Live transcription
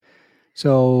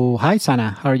So, hi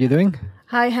Sana, how are you doing?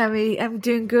 Hi, Hammy. I'm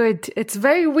doing good. It's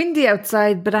very windy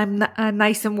outside, but I'm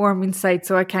nice and warm inside,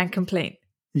 so I can't complain.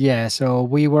 Yeah, so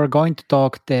we were going to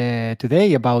talk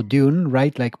today about Dune,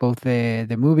 right? Like both the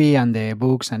movie and the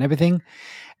books and everything.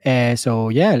 So,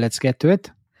 yeah, let's get to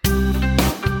it.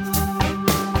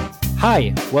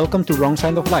 Hi, welcome to Wrong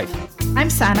Side of Life. I'm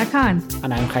Sana Khan.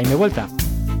 And I'm Jaime Vuelta.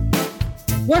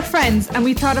 We're friends, and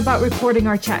we thought about recording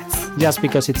our chats. Just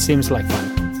because it seems like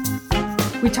fun.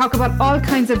 We talk about all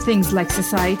kinds of things like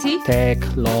society, tech,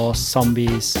 law,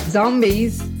 zombies,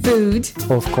 food.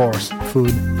 Of course, food.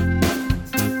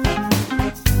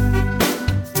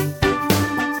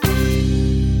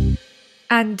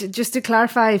 And just to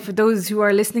clarify for those who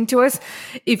are listening to us,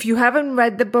 if you haven't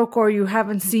read the book or you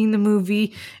haven't seen the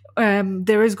movie,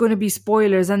 there is going to be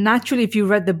spoilers. And naturally, if you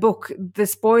read the book, the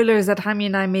spoilers that Hami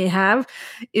and I may have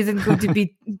isn't going to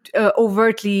be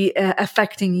overtly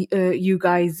affecting you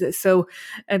guys. So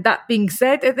that being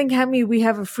said, I think, Hami, we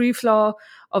have a free flow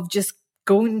of just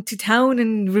going to town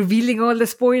and revealing all the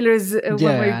spoilers when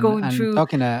we're going through.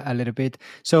 Talking a little bit.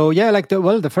 So yeah, like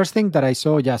the first thing that I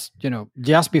saw just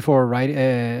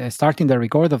before starting the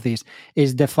record of this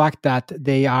is the fact that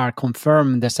they are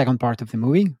confirmed the second part of the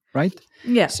movie, right?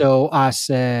 Yeah. So as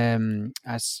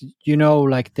you know,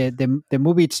 like the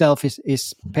movie itself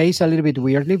is paced a little bit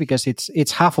weirdly because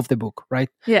it's half of the book, right?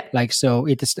 Yeah. Like so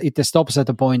it stops at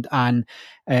a point, and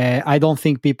I don't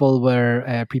think people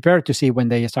were prepared to see when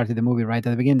they started the movie. Right at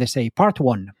the beginning, they say part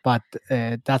one, but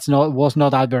was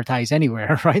not advertised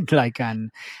anywhere, right? Like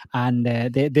and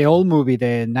the old movie,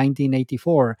 the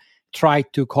 1984,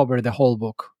 tried to cover the whole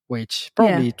book, which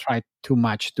probably tried too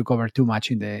much to cover too much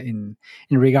in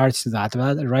regards to that,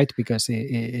 right? Because it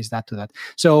is that to that.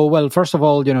 So, well, first of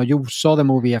all, you saw the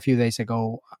movie a few days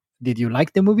ago. Did you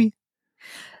like the movie?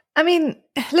 I mean,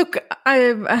 look,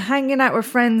 I'm hanging out with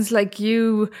friends like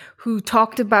you who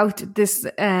talked about this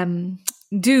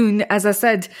Dune. As I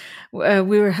said,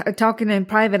 we were talking in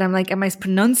private. I'm like, am I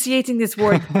pronunciating this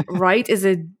word right? Is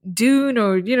it Dune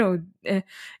or,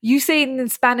 you say it in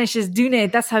Spanish is Dune.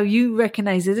 That's how you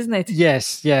recognize it, isn't it?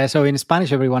 Yes. Yeah. So in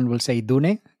Spanish, everyone will say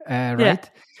Dune, right? Yeah.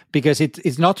 Because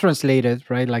it's not translated,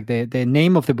 right? Like the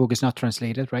name of the book is not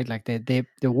translated, right? Like the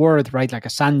word, right? Like a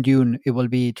sand dune, it will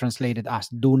be translated as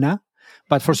Duna.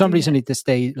 But for some reason, it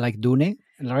stays like Dune,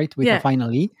 right? With a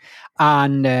final E.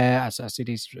 And as it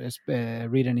is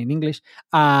written in English.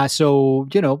 So,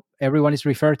 everyone is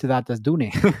referred to that as Dune.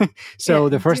 So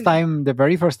the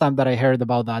very first time that I heard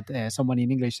about that, someone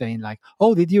in English saying like,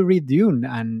 oh, did you read Dune?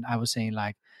 And I was saying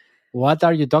like, what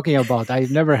are you talking about?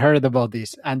 I've never heard about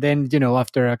this. And then,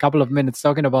 after a couple of minutes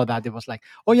talking about that, it was like,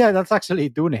 oh yeah, that's actually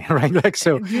Dune, right? Like,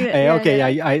 so,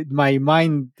 I my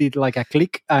mind did like a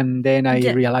click, and then I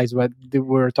realized what we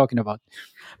were talking about.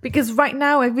 Because right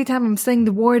now, every time I'm saying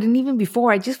the word, and even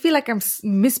before, I just feel like I'm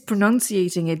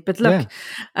mispronunciating it. But look,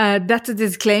 that's a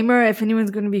disclaimer. If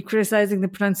anyone's going to be criticizing the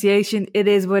pronunciation, it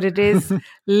is what it is.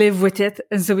 Live with it.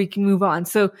 And so we can move on.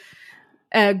 So,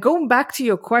 going back to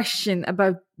your question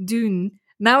about Dune,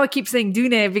 now I keep saying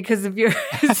Dune because of your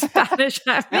Spanish.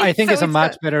 I think it's a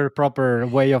much better, proper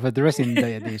way of addressing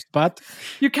this, but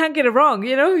you can't get it wrong.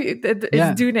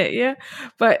 It's Dune, yeah.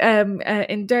 But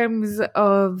in terms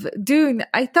of Dune,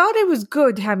 I thought it was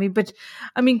good, Hammy. But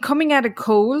I mean, coming out of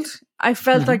cold, I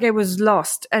felt like I was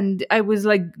lost, and I was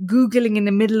like Googling in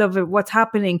the middle of it, what's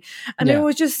happening. And it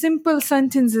was just simple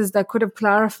sentences that could have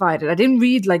clarified it. I didn't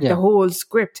read like the whole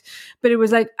script, but it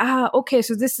was like, okay,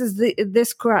 so this is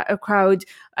this crowd.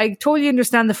 I totally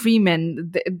understand the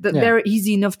Freemen. They're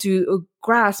easy enough to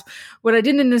grasp. What I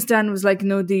didn't understand was like,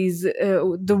 these,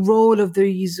 the role of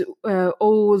these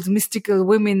old mystical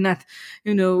women that,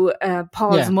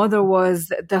 Paul's mother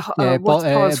was, what's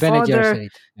Paul's father.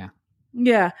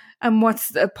 Yeah. And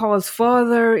what's Paul's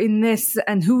father in this,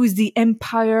 and who is the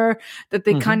empire that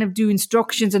they kind of do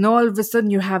instructions, and all of a sudden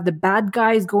you have the bad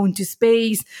guys going to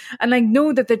space. And I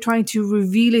know that they're trying to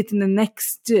reveal it in the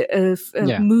next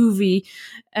movie.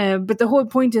 But the whole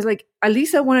point is like, at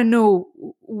least I want to know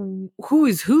who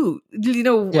is who, you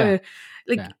kind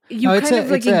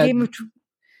of like in Game of Thrones.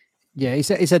 Yeah,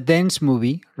 it's a dense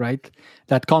movie, right?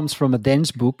 That comes from a dense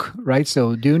book, right?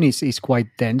 So Dune is quite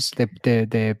dense.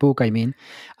 The book, I mean,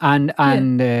 and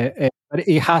but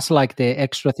it has like the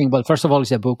extra thing. Well, first of all,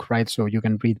 it's a book, right? So you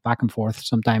can read back and forth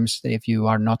sometimes if you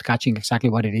are not catching exactly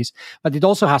what it is. But it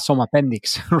also has some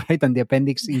appendix, right? And the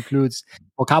appendix includes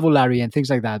vocabulary and things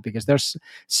like that, because there's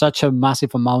such a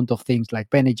massive amount of things like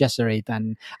Bene Gesserit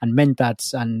and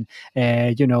Mentats and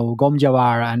Gom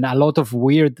Jabbar and a lot of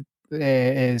weird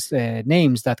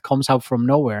names that comes out from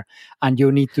nowhere, and you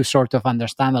need to sort of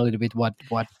understand a little bit what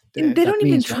they that don't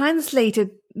even means, right? translate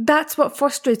it. That's what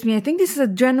frustrates me. I think this is a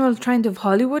general trend of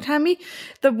Hollywood, Hammy,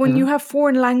 that when you have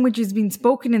foreign languages being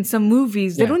spoken in some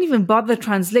movies, they don't even bother to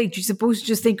translate. You're supposed to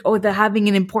just think, oh, they're having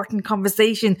an important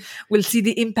conversation. We'll see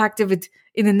the impact of it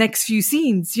in the next few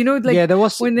scenes. You know, like there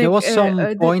was when they,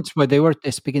 some points where they were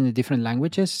speaking in different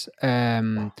languages,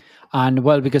 and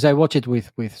well, because I watched it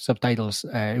with subtitles,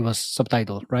 it was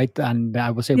subtitled, right, and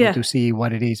I was able to see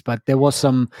what it is. But there was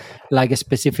some like a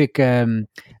specific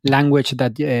language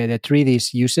that the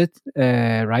 3Ds use it,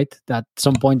 right? That at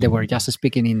some point they were just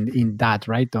speaking in that,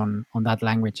 right, on that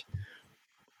language.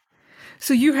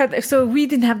 So we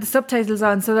didn't have the subtitles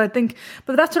on. So I think,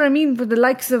 but that's what I mean with the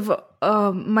likes of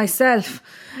myself.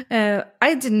 I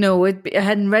didn't know it. I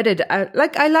hadn't read it.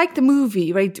 I like the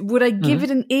movie, right? Would I give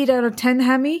it an 8 out of 10,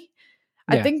 Hammy?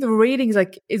 I think the ratings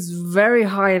is very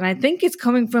high, and I think it's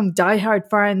coming from diehard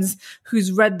fans who's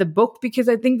read the book, because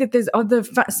I think that there's other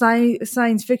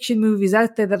science fiction movies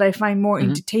out there that I find more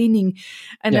entertaining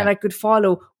and that I could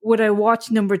follow. Would I watch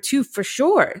number 2? For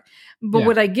sure. But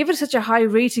would I give it such a high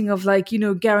rating of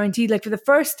guaranteed? Like for the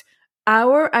first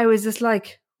hour, I was just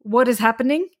like, what is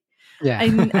happening? Yeah.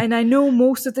 And I know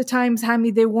most of the times,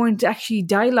 Hammy, they weren't actually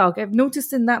dialogue. I've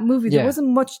noticed in that movie, there wasn't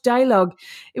much dialogue.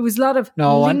 It was a lot of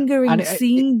lingering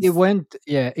scenes. It went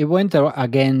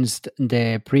against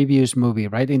the previous movie,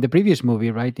 right? In the previous movie,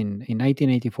 right, in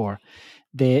 1984,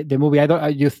 the movie,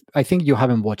 I think you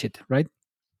haven't watched it, right?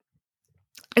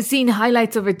 I've seen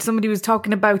highlights of it. Somebody was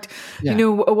talking about,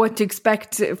 what to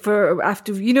expect for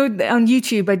after, on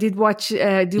YouTube. I did watch,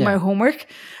 my homework,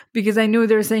 because I know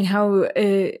they're saying how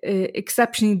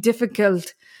exceptionally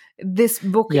difficult this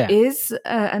book is,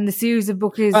 and the series of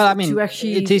books is to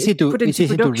actually it's easy to put into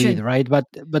production. To read, right?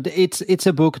 But it's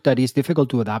a book that is difficult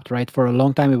to adapt, right? For a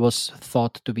long time, it was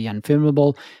thought to be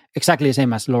unfilmable, exactly the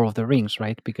same as Lord of the Rings,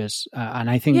 right? Because and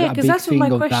I think a big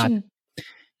thing of that.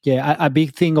 Yeah, a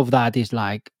big thing of that is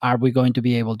like, are we going to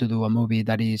be able to do a movie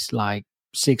that is like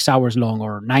 6 hours long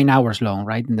or 9 hours long,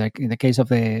 right? In the case of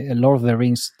the Lord of the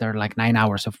Rings, they're like 9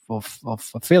 hours of a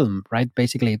film, right?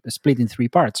 Basically split in 3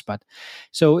 parts. But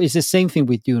so it's the same thing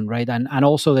with Dune, right? And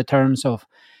also the terms of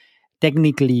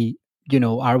technically,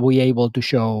 are we able to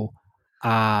show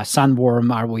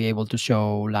sandworm? Are we able to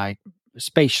show like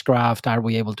spacecraft? Are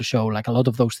we able to show like a lot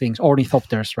of those things?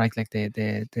 Ornithopters, right? Like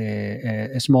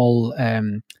the small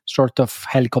sort of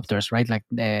helicopters, right? Like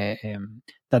that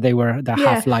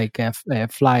have like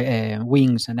fly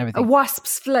wings and everything.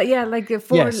 Wasps fly, like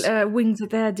 4 wings that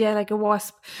they had, like a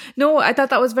wasp. No, I thought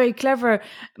that was very clever.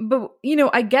 But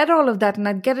I get all of that, and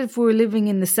I get it if we're living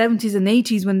in the 70s and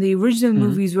 80s when the original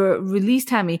movies were released,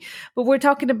 Hammy. But we're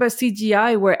talking about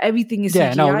CGI, where everything is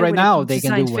CGI. Right now they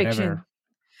can do whatever. Fiction.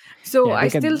 So I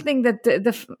still think that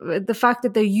the fact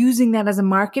that they're using that as a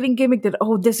marketing gimmick, that,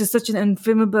 this is such an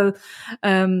unfilmable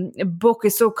book,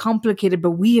 is so complicated,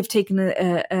 but we have taken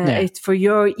it for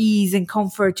your ease and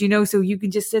comfort, so you can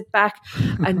just sit back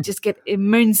and just get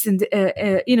immersed and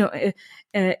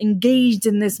engaged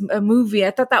in this movie.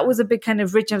 I thought that was a bit kind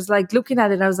of rich. I was like looking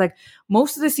at it, I was like,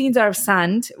 most of the scenes are of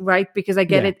sand, right? Because I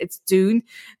get it, it's Dune.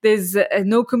 There's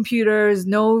no computers,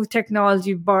 no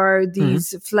technology bar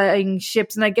these flying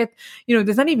ships, and I get,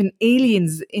 there's not even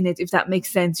aliens in it, if that makes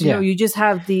sense. You just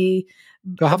have the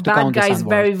bad guys,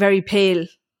 very, very pale.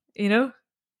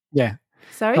 Yeah.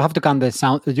 Sorry? You have to count the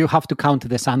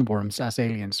sandworms as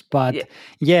aliens. But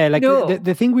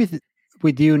the thing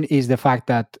with Dune is the fact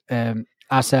that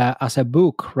as a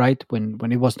book, right,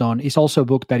 when it was done, it's also a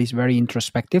book that is very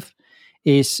introspective,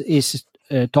 is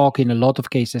talk in a lot of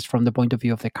cases from the point of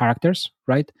view of the characters,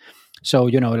 right? So,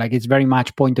 like it's very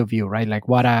much point of view, right? Like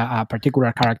what a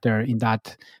particular character in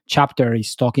that chapter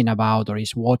is talking about, or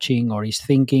is watching, or is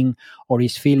thinking, or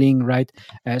is feeling, right?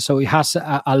 So it has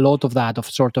a lot of that, of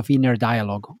sort of inner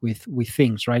dialogue with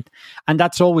things, right? And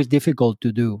that's always difficult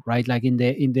to do, right? Like in the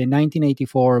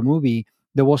 1984 movie,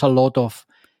 there was a lot of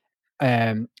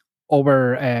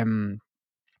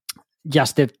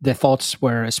just the thoughts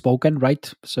were spoken,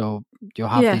 right? So you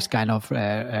have this kind of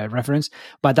reference,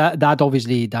 but that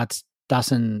obviously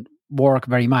doesn't work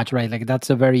very much, right? Like that's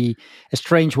a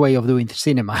strange way of doing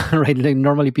cinema, right? Like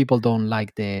normally people don't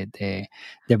like the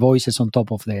voices on top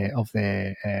of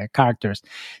the characters,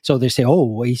 so they say,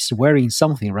 "Oh, he's wearing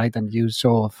something," right? And you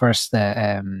saw first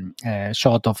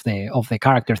shot of the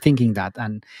character thinking that,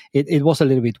 and it was a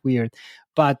little bit weird,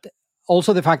 but.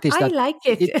 Also, the fact is that I like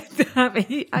it.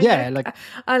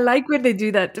 I like when they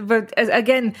do that. But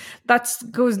again, that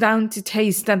goes down to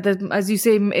taste. And as you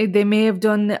say, they may have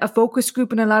done a focus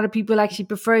group, and a lot of people actually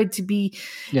prefer it to be,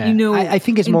 I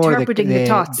think it's more interpreting the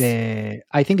thoughts.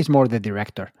 I think it's more the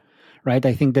director, right?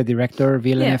 I think the director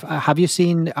Villeneuve. Have you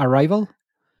seen Arrival,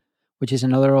 which is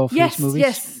another of his movies?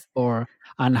 Yes.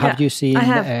 And have you seen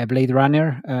Blade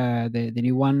Runner, the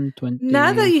new one, 2043?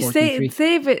 Now that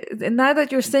you now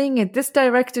that you're saying it, this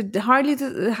director hardly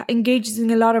engages in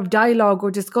a lot of dialogue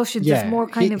or discussions. It's more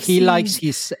kind of he likes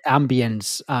his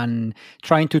ambience and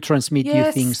trying to transmit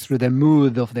you things through the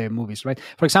mood of the movies, right?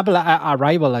 For example,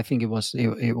 Arrival, I think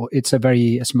it's a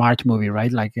very smart movie,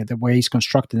 right? Like the way it's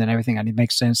constructed and everything, and it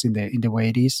makes sense in the way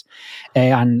it is.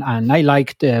 And I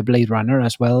liked Blade Runner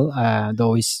as well,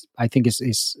 though I think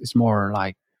it's more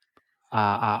like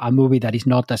a movie that is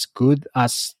not as good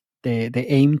as they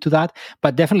aim to that,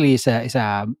 but definitely is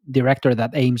a director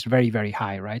that aims very, very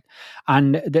high, right?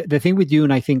 And the thing with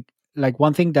Dune, I think, like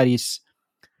one thing that is,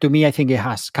 to me, I think it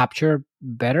has captured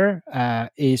better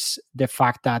is the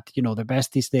fact that, you know, the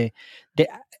best is the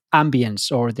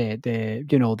ambience or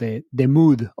the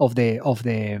mood of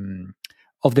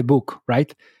the book,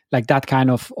 right? Like that kind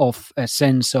of a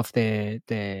sense of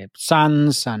the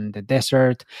suns and the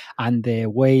desert, and the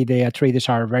way the Atreides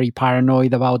are very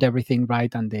paranoid about everything,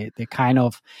 right? And the kind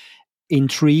of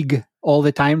intrigue all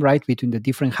the time, right, between the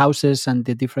different houses and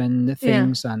the different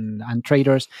things and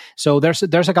traders. So there's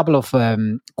a couple of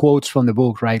quotes from the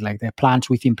book, right, like the plans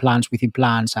within plans within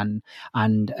plans,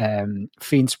 and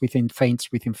feints within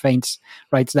feints within feints,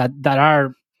 right? That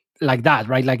are like that,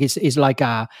 right? Like it's like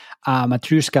a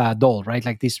Matryoshka doll, right?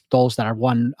 Like these dolls that are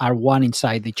one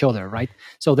inside each other, right?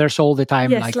 So there's all the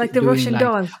time, like the Russian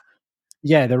doll.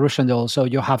 Yeah, the Russian doll. So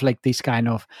you have like this kind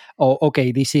of, oh,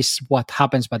 okay, this is what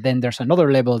happens, but then there's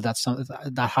another level that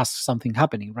has something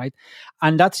happening, right?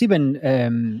 And that's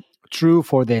even true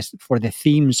for the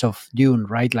themes of Dune,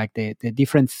 right? Like the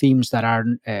different themes that are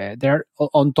there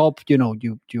on top. You know,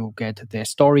 you get the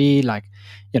story, like,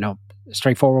 you know,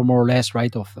 straightforward more or less,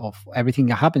 right, of everything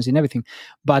that happens in everything.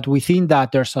 But within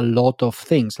that, there's a lot of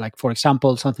things. Like, for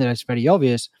example, something that's very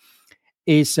obvious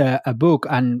is a book,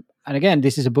 and again,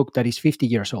 this is a book that is 50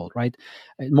 years old, right?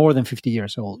 More than 50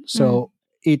 years old. So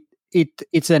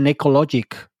it's an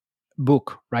ecologic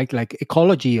book, right? Like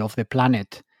ecology of the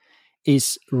planet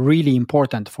is really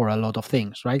important for a lot of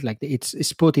things, right? Like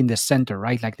it's put in the center,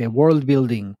 right? Like the world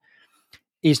building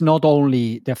is not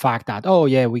only the fact that, oh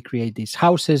yeah, we create these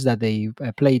houses that they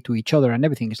play to each other and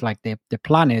everything. It's like the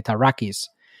planet Arrakis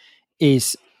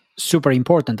is super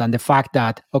important, and the fact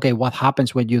that, okay, what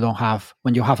happens when you have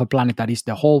a planet that is,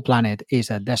 the whole planet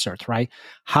is a desert, right?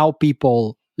 How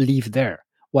people live there,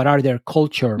 what are their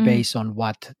culture based on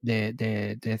what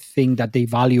the thing that they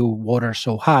value water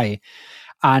so high,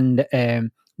 and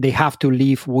they have to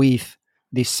live with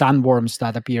these sandworms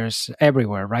that appears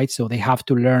everywhere, right? So they have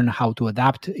to learn how to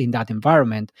adapt in that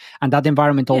environment, and that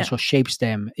environment also shapes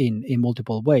them in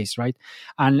multiple ways, right?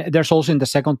 And there's also in the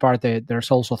second part,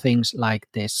 there's also things like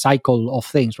the cycle of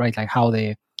things, right? Like how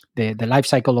the life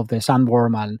cycle of the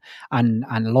sandworm and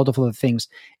a lot of other things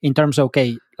in terms of,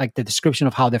 okay, like the description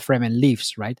of how the Fremen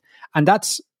lives, right? And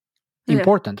that's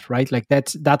important, right? Like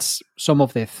that's some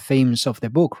of the themes of the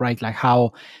book, right? Like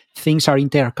how things are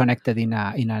interconnected in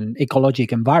an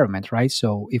ecologic environment, right?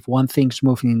 So if one thing's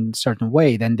moving in a certain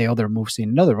way, then the other moves in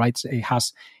another, right? So it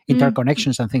has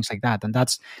interconnections and things like that. And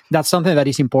that's something that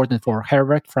is important for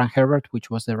Frank Herbert, which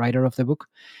was the writer of the book.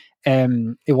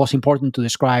 It was important to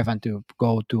describe and to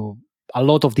go to a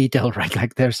lot of detail, right?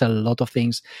 Like there's a lot of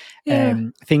things.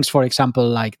 Things, for example,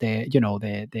 like the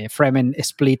Fremen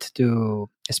split to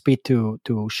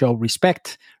show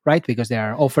respect, right? Because they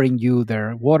are offering you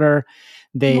their water.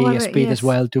 They split as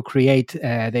well to create.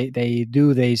 They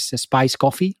do this spice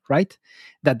coffee, right?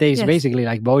 That they is basically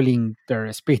like boiling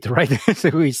their spit, right?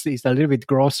 So it's a little bit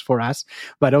gross for us,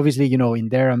 but obviously, in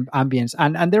their ambience,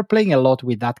 and they're playing a lot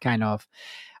with that kind of.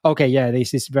 Okay, yeah,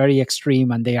 this is very extreme,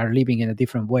 and they are living in a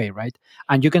different way, right?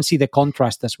 And you can see the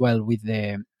contrast as well with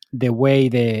the way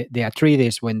the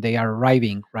Atreides, when they are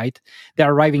arriving, right? They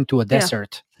are arriving to a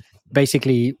desert,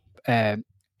 basically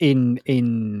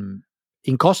in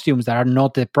costumes that are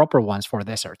not the proper ones for a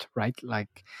desert, right?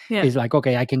 Like it's like,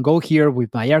 okay, I can go here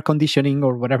with my air conditioning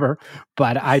or whatever,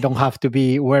 but I don't have to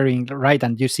be wearing, right?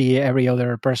 And you see every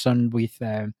other person with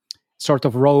sort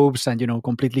of robes and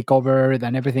completely covered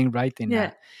and everything, right?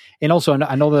 And also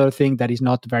another thing that is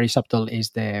not very subtle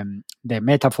is the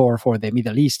metaphor for the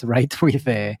Middle East, right? With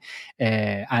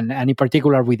and in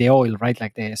particular with the oil, right?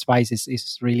 Like the spice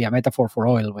is really a metaphor for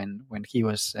oil when he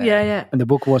was when the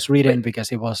book was written,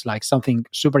 because it was like something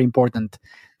super important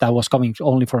that was coming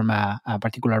only from a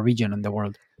particular region in the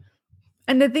world.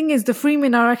 And the thing is, the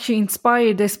Fremen are actually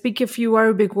inspired. They speak a few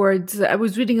Arabic words. I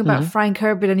was reading about Frank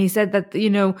Herbert, and he said that,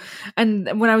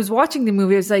 and when I was watching the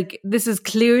movie, I was like, this is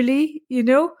clearly,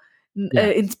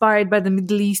 inspired by the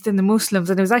Middle East and the Muslims.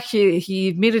 And it was actually, he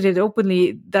admitted it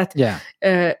openly that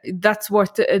that's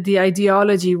what the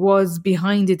ideology was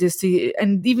behind it,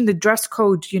 and even the dress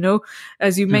code,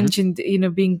 as you mentioned,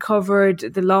 being covered,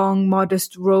 the long,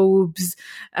 modest robes,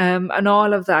 and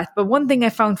all of that. But one thing I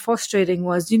found frustrating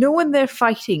was, when they're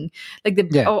fighting, like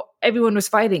everyone was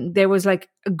fighting, there was like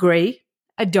a gray,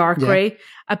 a dark gray,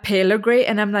 a paler gray.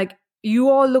 And I'm like, you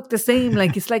all look the same.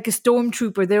 Like, it's like a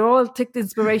stormtrooper. They're all took the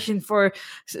inspiration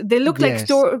they look like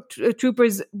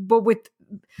stormtroopers, but with,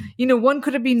 one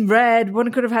could have been red,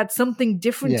 one could have had something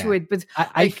different to it. But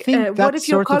I think what if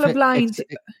you're colorblind?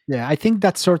 I think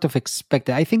that's sort of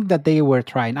expected. I think that they were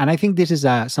trying, and I think this is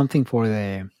something for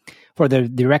the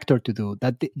director to do,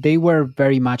 that they were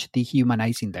very much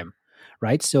dehumanizing them,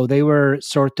 right? So they were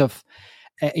sort of,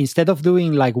 instead of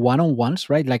doing like one-on-ones,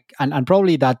 right? Like, and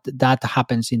probably that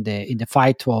happens in the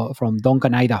fight from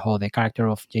Duncan Idaho, the character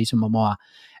of Jason Momoa,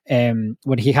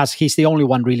 when he's the only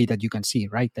one really that you can see,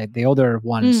 right? That the other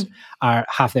ones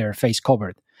have their face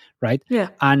covered, right? Yeah.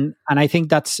 And I think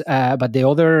that's, but the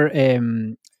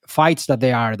other fights that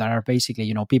are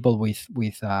basically, people with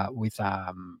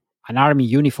an army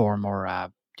uniform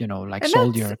or like and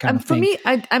soldier kind of thing. For me,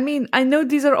 I mean, I know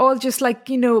these are all just like,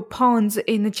 pawns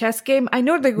in a chess game. I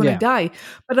know they're going to die,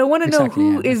 but I want to know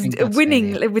who is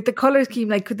winning with the color scheme.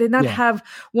 Like, could they not have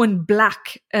one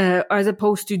black as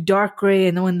opposed to dark gray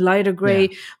and one lighter gray?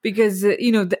 Because,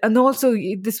 and also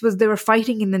they were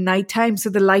fighting in the nighttime,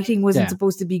 so the lighting wasn't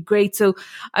supposed to be great. So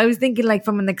I was thinking, like,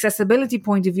 from an accessibility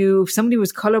point of view, if somebody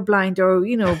was colorblind or,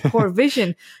 poor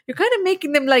vision, you're kind of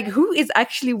making them like, who is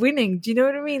actually winning? Do you know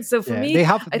what I mean? So for me, they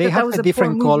have the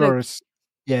different colors.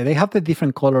 Yeah, they have the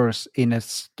different colors to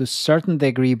a certain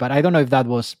degree, but I don't know if that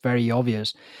was very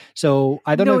obvious. So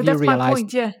I don't know if you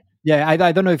realized.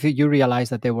 I don't know if you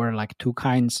realized that there were like two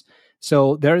kinds.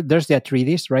 So there's the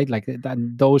Atreides, right? Like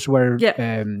those were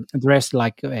dressed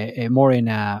like more in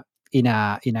a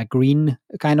green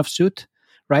kind of suit,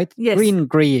 right? Yes. Green,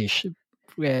 grayish,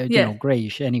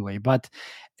 grayish anyway. But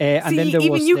and then there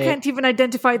was can't even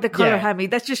identify the color, Hammy.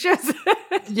 That just shows.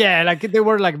 Like they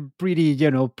were like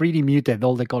pretty muted,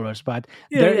 all the colors. But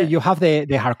you have the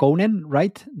Harkonnen,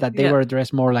 right? That they were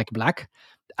dressed more like black.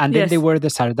 And then they were the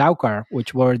Sardaukar,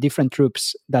 which were different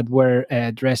troops that were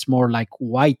dressed more like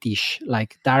whitish,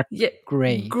 like dark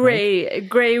gray.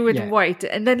 Gray with white.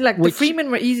 And then the Freemen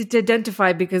were easy to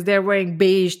identify because they're wearing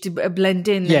beige to blend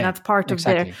in. And that's part of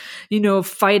their,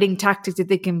 fighting tactics, that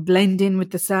they can blend in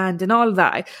with the sand and all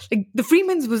that. Like the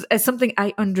Freemen's was something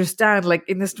I understand, like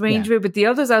in a strange way. But the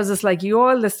others, I was just like, you're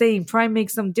all the same. Try and make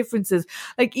some differences.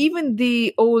 Like even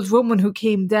the old woman who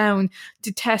came down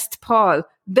to test Paul,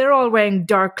 they're all wearing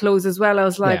dark clothes as well. I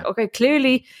was like, okay,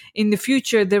 clearly in the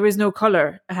future, there is no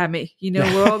color, Hammy.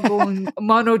 We're all going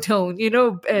monotone,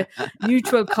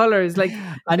 neutral colors. Like,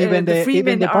 and even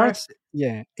the parts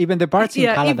in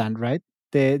Caladan, right?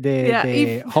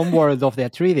 The homeworld of the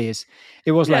Atreides,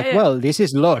 it was well, this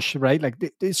is lush, right?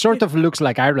 Like it sort of looks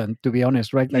like Ireland, to be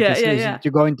honest, right? Like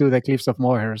you go into the cliffs of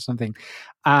Moher or something,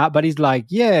 but it's like,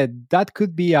 that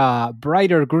could be a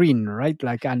brighter green, right?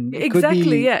 Like, and it could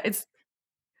be, it's.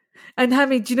 And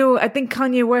Hammy, I think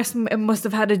Kanye West must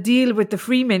have had a deal with the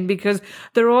Freemen because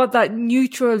they're all that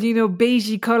neutral,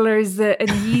 beigey colors and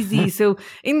Yeezy. So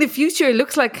in the future, it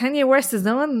looks like Kanye West is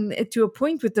on to a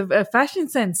point with the fashion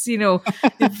sense.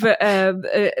 If,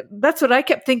 that's what I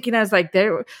kept thinking. I was like,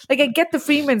 I get the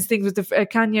Freemen's thing with the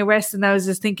Kanye West, and I was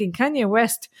just thinking, Kanye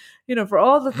West, for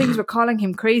all the things we're calling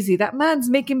him crazy, that man's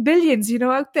making billions,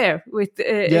 out there with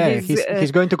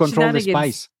he's going to control the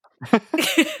spice.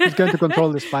 He's going to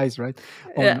control the spice, right?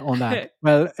 On that.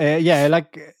 Well,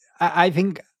 I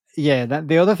think, that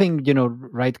the other thing,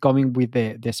 right, coming with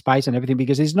the spice and everything,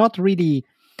 because it's not really,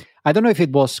 I don't know if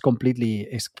it was completely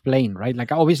explained, right?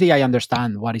 Like, obviously, I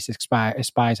understand what is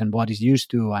spice and what is used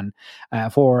to and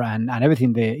for and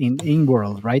everything in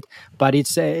world, right? But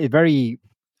it's very,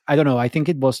 I don't know. I think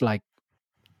it was like,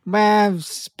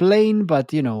 it's plain,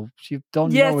 but you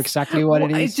don't know exactly what it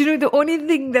is. The only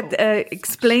thing that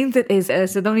explains it is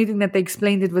so the only thing that they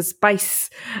explained it was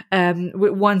spice.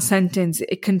 With one sentence,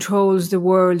 it controls the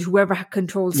world. Whoever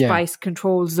controls spice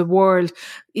controls the world.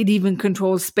 It even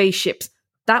controls spaceships.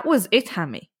 That was it,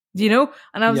 Hammy. And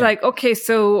I was like, okay,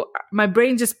 so my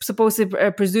brain just supposed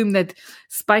to presume that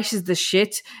spice is the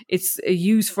shit. It's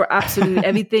used for absolutely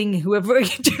everything. Whoever,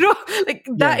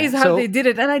 that is how they did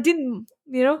it. And I didn't,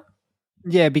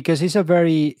 Yeah, because it's a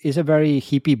very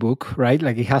hippie book, right?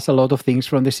 Like it has a lot of things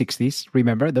from the 60s.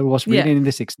 Remember, that was written in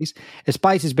the 60s.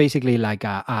 Spice is basically like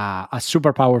a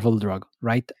super powerful drug,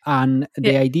 right? And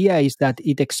the idea is that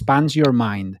it expands your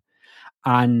mind.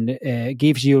 and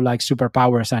gives you like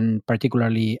superpowers and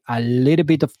particularly a little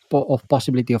bit of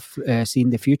possibility of seeing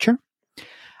the future.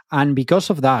 And because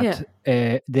of that,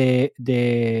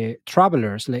 the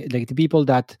travelers, like the people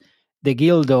that the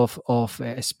guild of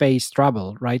space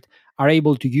travel, right, are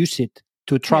able to use it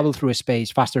to travel through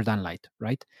space faster than light,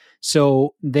 right?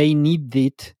 So they need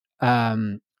it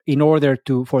in order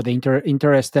for the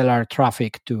interstellar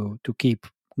traffic to keep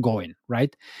going,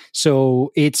 right?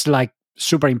 So it's like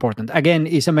super important. Again,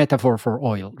 it's a metaphor for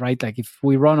oil, right? Like if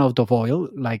we run out of oil,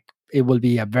 like it will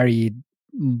be a very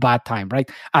bad time, right?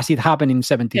 As it happened in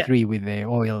 73 with the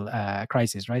oil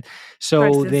crisis, right?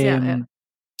 So that's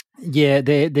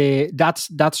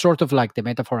sort of like the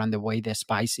metaphor and the way the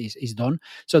spice is done.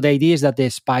 So the idea is that the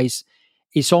spice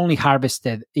is only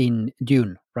harvested in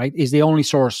Dune, right? Is the only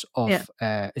source of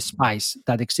spice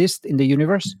that exists in the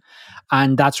universe,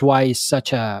 and that's why it's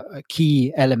such a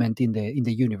key element in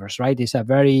the universe, right? It's a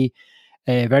very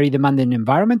demanding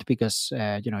environment because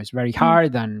it's very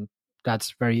hard, and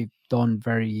that's very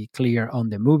clear on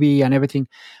the movie and everything.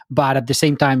 But at the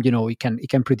same time, it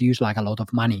can produce like a lot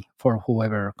of money for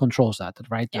whoever controls that,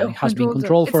 right? And it has been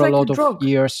controlled for a lot of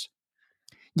years.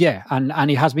 Yeah,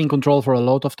 and it has been controlled for a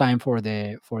lot of time for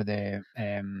the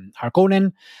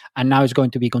Harkonnen, and now it's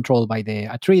going to be controlled by the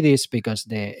Atreides because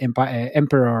the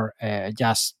emperor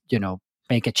just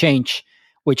make a change.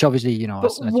 Which obviously, but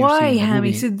as why,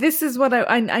 Hammy? So this is what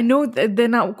I know that they're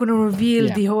not going to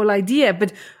reveal the whole idea,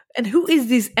 but and who is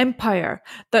this empire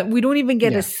that we don't even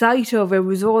get a sight of? It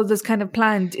was all this kind of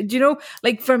planned. Do you know?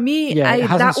 Like for me,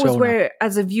 that was where,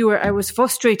 as a viewer, I was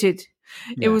frustrated.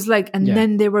 It was like, and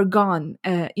then they were gone.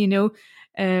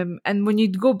 And when you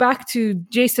go back to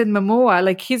Jason Momoa,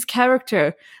 like his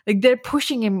character, like they're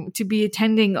pushing him to be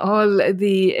attending all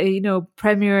the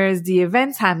premieres, the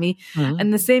events, Hammy.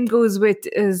 And the same goes with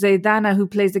Zaydana, who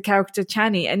plays the character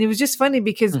Chani. And it was just funny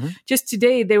because just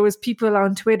today there was people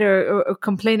on Twitter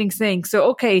complaining, saying, so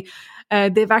okay,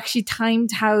 they've actually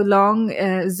timed how long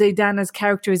Zaydana's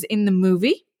character is in the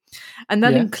movie, and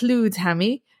that includes,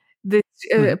 Hammy,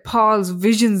 Paul's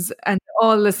visions and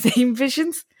all the same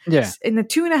visions. In a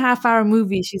 2.5-hour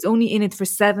movie, she's only in it for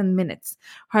 7 minutes.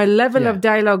 Her level of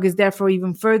dialogue is therefore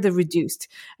even further reduced.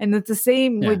 And it's the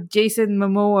same with Jason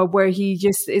Momoa, where he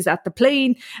just is at the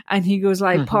plane and he goes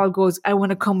like, Paul goes, I want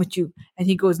to come with you. And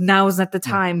he goes, now is not the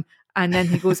time. And then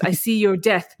he goes, I see your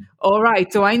death. All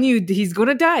right. So I knew he's going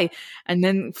to die. And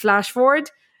then flash forward.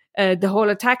 The whole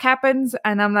attack happens,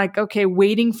 and I'm like, okay,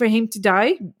 waiting for him to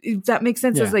die. If that makes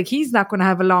sense. It's like he's not going to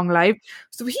have a long life,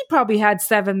 so he probably had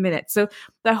 7 minutes. So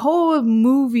the whole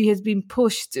movie has been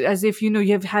pushed as if you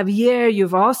have Javier, you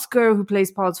have Oscar who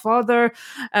plays Paul's father,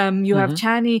 you have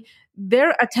Chani.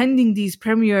 They're attending these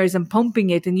premieres and pumping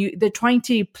it, and they're trying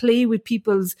to play with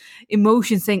people's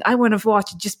emotions, saying, I want to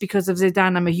watch it just because of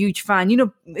Zidane. I'm a huge fan.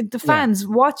 The fans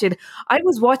watch it. I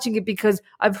was watching it because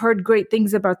I've heard great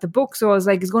things about the book. So I was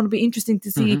like, it's going to be interesting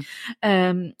to see,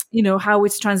 how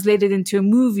it's translated into a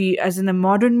movie as in a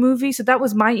modern movie. So that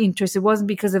was my interest. It wasn't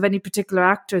because of any particular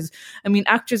actors. I mean,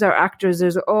 actors are actors.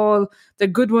 They're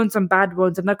good ones and bad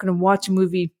ones. I'm not going to watch a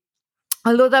movie.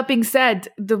 Although that being said,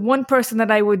 the one person that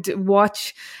I would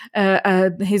watch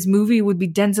his movie would be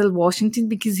Denzel Washington,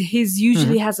 because his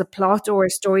usually has a plot or a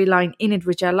storyline in it,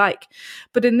 which I like.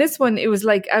 But in this one, I was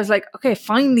like, okay,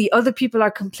 finally, other people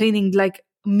are complaining like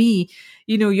me.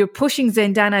 You're pushing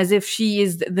Zendana as if she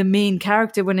is the main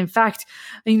character, when in fact,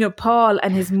 Paul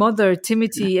and his mother,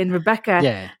 Timothy and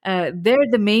Rebecca, they're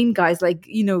the main guys. Like,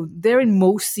 they're in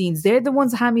most scenes. They're the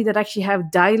ones, Hammy, that actually have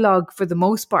dialogue for the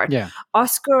most part.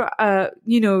 Oscar,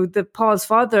 the Paul's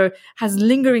father, has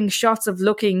lingering shots of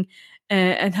looking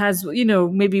and has,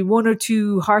 maybe one or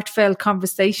two heartfelt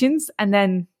conversations, and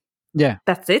then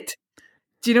that's it.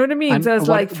 Do you know what I mean? And so it's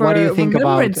like, for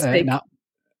remembrance sake.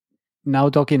 Now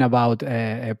talking about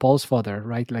Paul's father,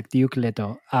 right? Like Duke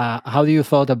Leto. How do you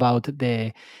thought about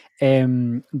the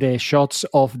shots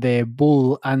of the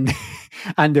bull and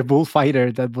and the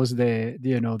bullfighter that was the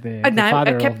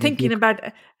father? I kept thinking about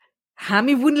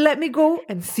Hammy wouldn't let me go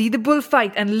and see the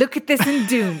bullfight and look at this in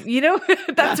Dune.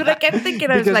 That's what I kept thinking.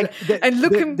 I was like,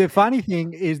 the funny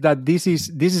thing is that this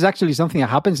is actually something that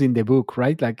happens in the book,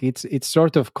 right? Like it's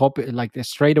sort of copy, like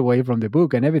straight away from the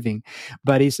book and everything.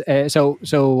 But it's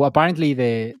so apparently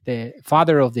the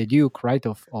father of the Duke, right,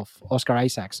 of Oscar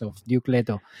Isaacs, of Duke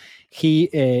Leto,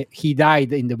 he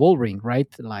died in the bull ring, right?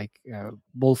 Like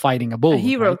bullfighting a bull, a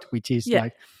hero, right? Which is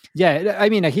like. Yeah, I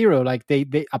mean a hero. Like they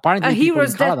apparently a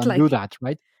hero's death, do that,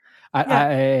 right?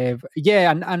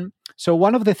 And so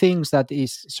one of the things that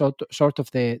is sort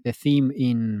of the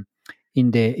theme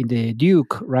the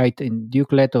Duke, right, in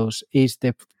Duke Leto's, is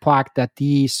the fact that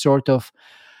he is sort of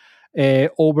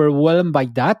overwhelmed by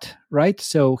that, right?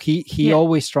 So he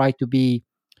always tried to be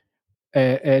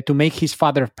to make his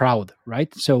father proud,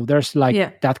 right? So there's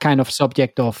like that kind of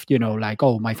subject of, like,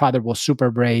 oh, my father was super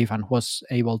brave and was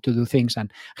able to do things, and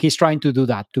he's trying to do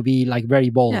that, to be like very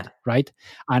bold, right?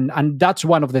 And that's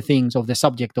one of the things of the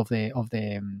subject of the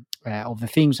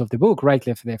things of the book, right?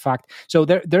 The fact. So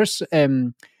there's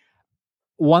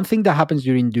one thing that happens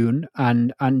during Dune,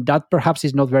 and that perhaps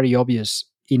is not very obvious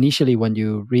initially when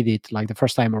you read it, like the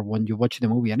first time or when you watch the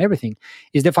movie and everything,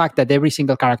 is the fact that every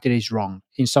single character is wrong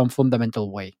in some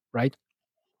fundamental way, right?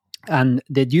 And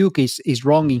the Duke is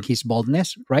wrong in his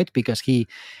boldness, right? Because he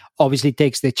obviously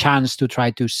takes the chance to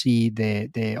try to see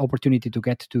the opportunity to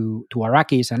get to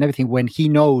Arrakis and everything when he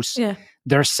knows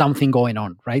there's something going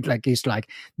on, right? Like, it's like,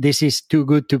 this is too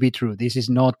good to be true. This is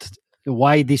not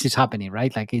why this is happening,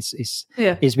 right? Like,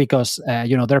 it's because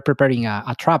they're preparing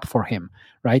a trap for him,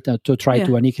 right? To try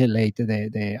to annihilate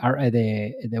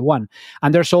the one.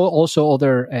 And there's also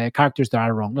other characters that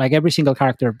are wrong. Like, every single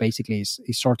character basically is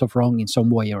sort of wrong in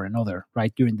some way or another,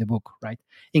 right, during the book, right,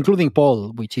 including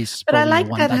Paul, which is. But I like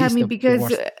that, Hammy,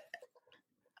 because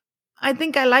I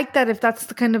think I like that, if that's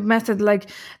the kind of method, like,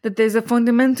 that there's a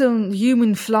fundamental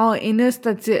human flaw in us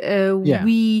that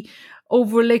we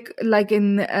overlook. Like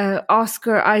in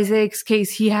Oscar Isaac's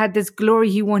case, he had this glory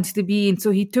he wanted to be, and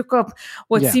so he took up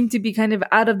what seemed to be kind of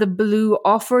out of the blue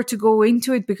offer to go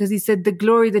into it, because he said the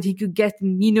glory that he could get,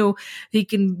 and he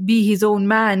can be his own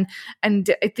man.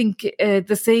 And I think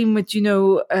the same with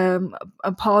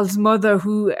Paul's mother,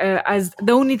 who as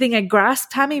the only thing I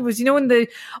grasped, Tammy, was when the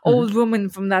old woman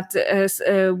from that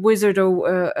wizard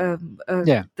or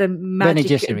the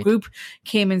magic group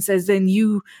came and says, then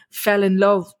you fell in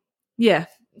love. Yeah.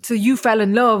 So you fell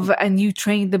in love and you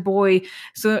trained the boy.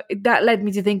 So that led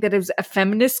me to think that it was a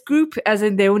feminist group, as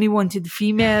in they only wanted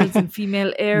females and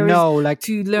female heirs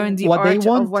to learn the art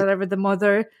of whatever the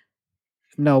mother.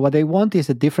 No, what they want is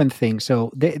a different thing.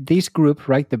 So this group,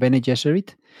 right, the Bene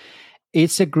Gesserit,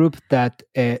 it's a group that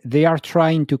they are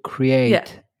trying to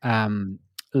create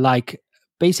like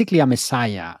basically a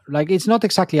messiah. Like, it's not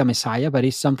exactly a messiah, but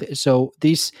it's something. So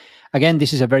this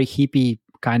is a very hippie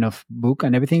kind of book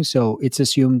and everything, so it's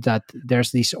assumed that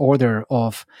there's this order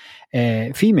of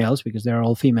females, because they're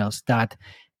all females, that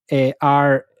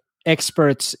are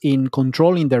experts in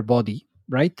controlling their body,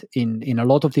 right, in a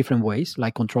lot of different ways,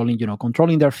 like controlling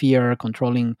their fear,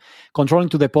 controlling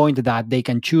to the point that they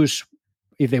can choose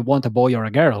if they want a boy or a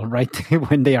girl, right,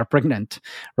 when they are pregnant,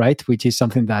 right, which is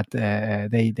something that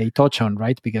they touch on,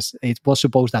 right, because it was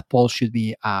supposed that Paul should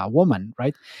be a woman,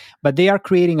 right, but they are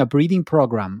creating a breeding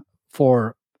program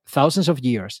for thousands of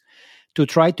years to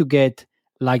try to get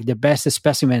like the best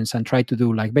specimens and try to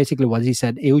do, like, basically what he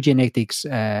said, eugenetics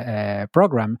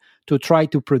program, to try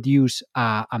to produce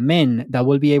a man that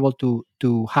will be able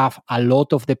to have a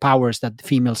lot of the powers that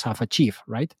females have achieved,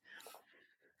 right?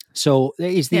 So there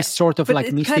is this sort of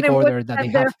like mystic order that they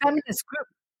have. They're a feminist group.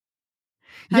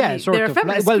 Yeah, they're a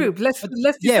feminist group. Let's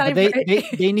yeah, but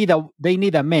they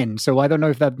need a man. So I don't know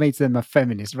if that makes them a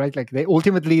feminist, right? Like, they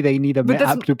need a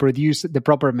man to produce the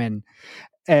proper men.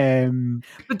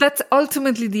 But that's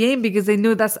ultimately the aim, because they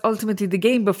know that's ultimately the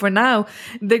game. But for now,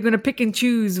 they're going to pick and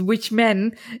choose which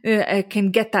men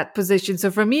can get that position. So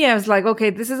for me, I was like,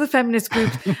 okay, this is a feminist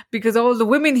group because all the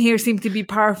women here seem to be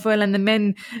powerful, and the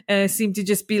men seem to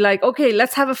just be like, okay,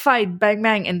 let's have a fight, bang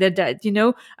bang, and they're dead,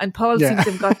 And Paul seems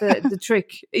to have got the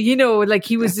trick, like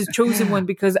he was the chosen one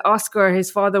because Oscar, his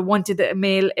father, wanted a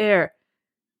male heir.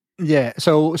 Yeah,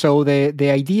 so the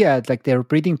idea, like their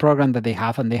breeding program that they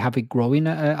have, and they have it growing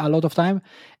a lot of time,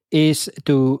 is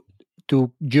to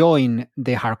join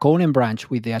the Harkonnen branch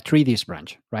with the Atreides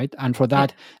branch, right? And for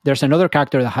that, there's another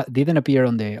character that didn't appear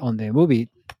on the movie.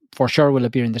 For sure will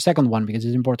appear in the second one because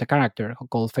it's an important character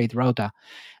called Faith Rauta,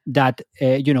 that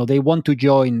they want to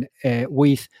join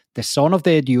with the son of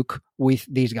the Duke with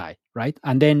this guy, right?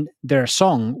 And then their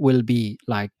song will be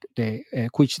like the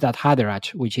Kwisatz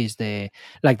Haderach, which is the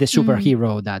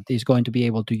superhero that is going to be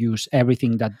able to use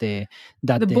everything that the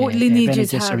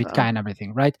lineages have, kind of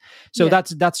everything, right? So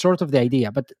that's sort of the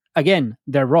idea. But again,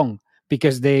 they're wrong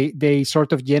because they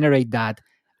sort of generate that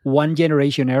one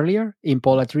generation earlier in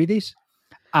Paul Atreides.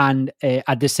 And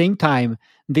at the same time,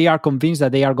 they are convinced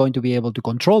that they are going to be able to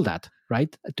control that,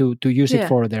 right? To use it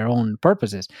for their own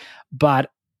purposes.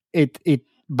 But it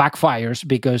backfires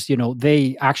because,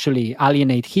 they actually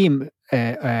alienate him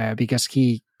because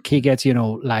he gets,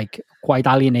 like quite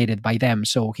alienated by them.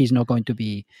 So he's not going to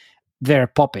be their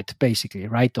puppet, basically,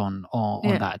 right on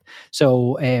that.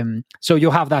 So so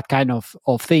you have that kind of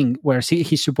thing where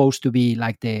he's supposed to be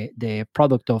like the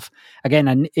product of, again,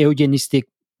 an eugenistic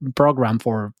program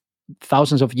for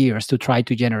thousands of years to try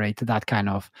to generate that kind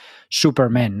of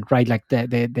superman, right? Like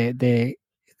the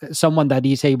someone that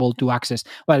is able to access,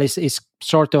 well, is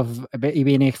sort of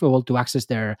being able to access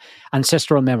their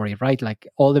ancestral memory, right? Like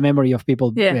all the memory of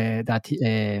people that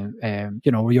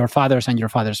your fathers and your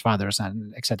fathers' fathers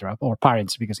and etc., or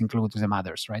parents, because includes the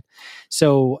mothers, right?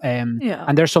 So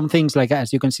and there's some things, like,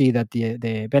 as you can see, that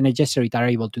the Bene Gesserit are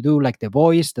able to do, like the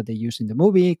voice that they use in the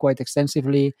movie quite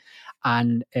extensively,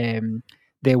 and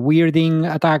the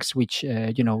weirding attacks, which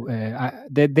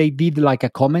they did like a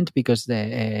comment, because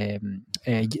the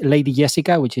Lady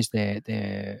Jessica, which is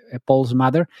the Paul's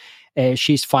mother,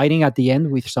 she's fighting at the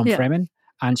end with some Fremen,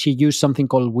 and she used something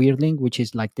called weirdling, which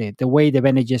is like the way the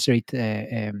Bene Gesserit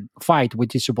fight,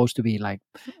 which is supposed to be like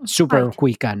super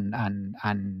quick and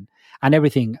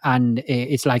everything, and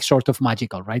it's like sort of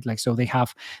magical, right? Like, so they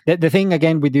have the thing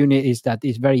again with Dune is that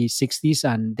it's very 60s,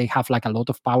 and they have like a lot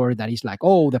of power that is like,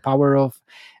 oh, the power of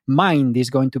mind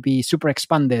is going to be super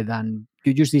expanded, and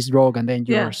you use this drug and then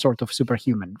you're sort of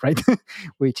superhuman, right?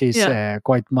 Which is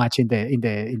quite much in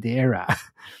the era.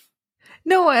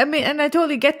 No, I mean, and I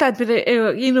totally get that, but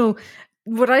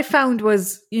what I found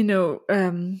was,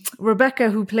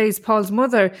 Rebecca, who plays Paul's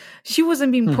mother, she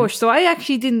wasn't being pushed. So I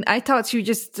actually I thought she was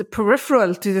just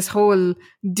peripheral to this whole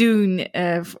Dune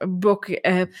book,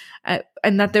 and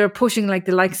that they were pushing like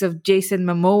the likes of Jason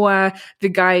Momoa, the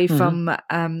guy from,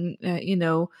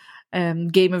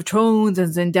 Game of Thrones,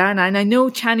 and Zendaya. And I know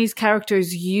Chani's character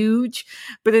is huge,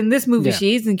 but in this movie,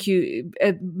 she isn't cute.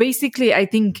 Basically, I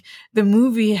think the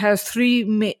movie has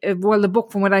the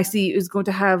book, from what I see, is going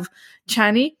to have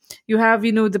Chani. You have,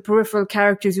 the peripheral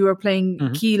characters who are playing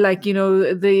key, like,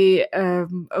 the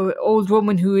old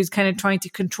woman who is kind of trying to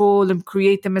control and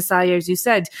create the Messiah, as you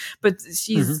said, but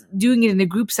she's doing it in a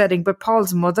group setting. But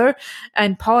Paul's mother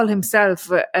and Paul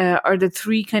himself are the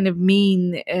three kind of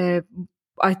main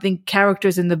I think,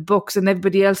 characters in the books, and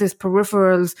everybody else is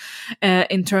peripherals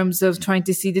in terms of trying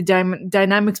to see the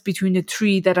dynamics between the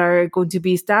three that are going to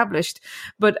be established.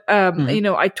 But,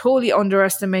 I totally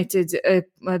underestimated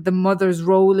the mother's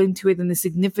role into it and the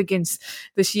significance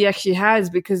that she actually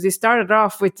has, because they started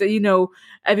off with,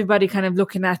 everybody kind of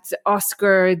looking at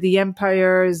Oscar, the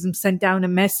Empires, and sent down a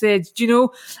message,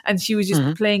 and she was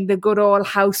just playing the good old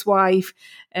housewife.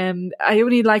 I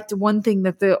only liked one thing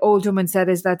that the old woman said,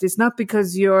 is that it's not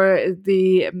because you're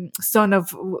the son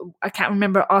of, I can't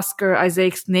remember Oscar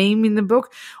Isaac's name in the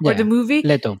book or the movie,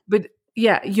 Leto. But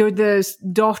you're the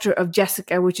daughter of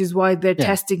Jessica, which is why they're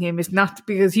testing him. It's not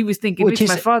because he was thinking, it's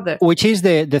my father. Which is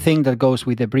the thing that goes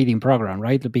with the breeding program,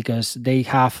 right? Because they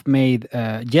have made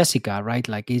Jessica, right?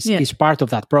 Like, is part of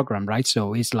that program, right?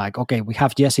 So it's like, okay, we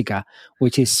have Jessica,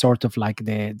 which is sort of like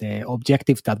the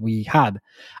objective that we had,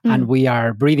 and we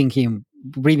are breeding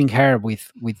her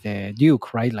with the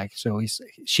Duke, right? Like, so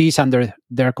she's under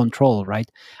their control,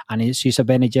 right? And she's a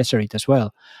Bene Gesserit as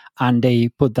well, and they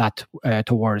put that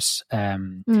towards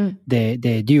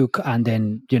the Duke, and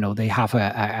then they have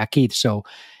a kid. So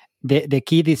the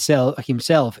kid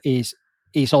himself is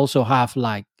also have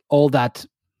like all that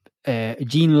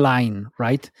gene line,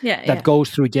 right? That goes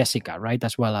through Jessica, right,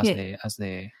 as well as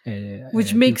the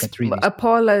which makes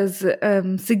Paul as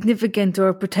significant,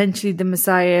 or potentially the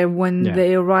Messiah, when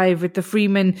they arrive with the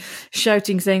Freeman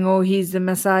shouting, saying, "Oh, he's the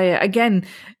Messiah." Again,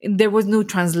 there was no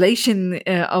translation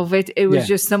of it. It was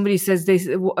just somebody says they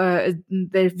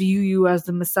view you as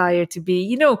the Messiah to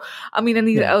be. I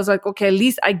mean, I was like, okay, at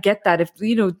least I get that. If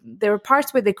there were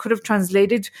parts where they could have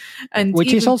translated, and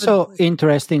which is also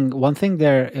interesting. One thing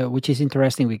there. Which is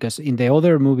interesting, because in the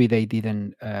other movie they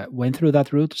didn't went through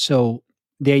that route. So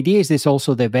the idea is this: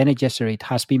 also the Bene Gesserit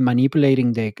has been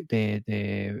manipulating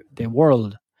the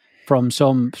world from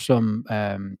some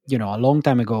a long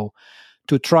time ago,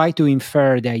 to try to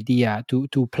infer the idea,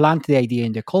 to plant the idea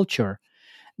in the culture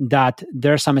that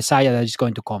there's a Messiah that is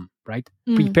going to come, right?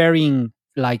 Preparing,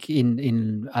 like,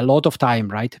 in a lot of time,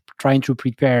 right? Trying to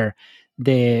prepare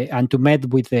and to met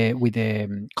with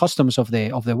the customs of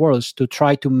the worlds, to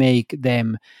try to make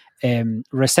them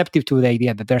receptive to the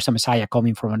idea that there's a Messiah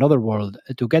coming from another world,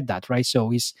 to get that, right?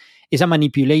 So it's a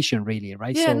manipulation, really,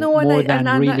 right? Yeah, so no,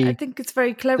 I think it's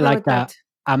very clever, like that.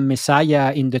 A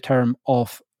Messiah in the term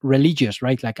of religious,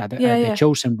 right? Like the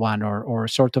chosen one, or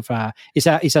sort of it's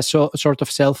a sort of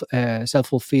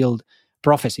self-fulfilled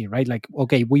prophecy, right? Like,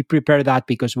 okay, we prepare that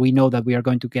because we know that we are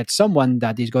going to get someone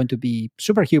that is going to be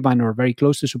superhuman or very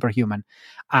close to superhuman.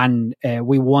 And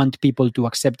we want people to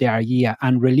accept the idea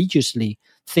and religiously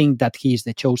think that he is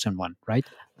the chosen one, right?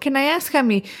 Can I ask,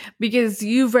 Hami, because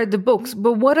you've read the books,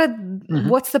 but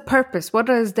what's the purpose? What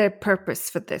is their purpose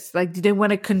for this? Like, do they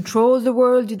want to control the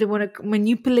world? Do they want to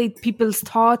manipulate people's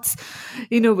thoughts?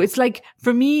 It's like,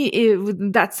 for me,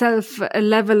 that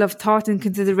level of thought and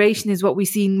consideration is what we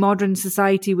see in modern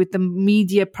society with the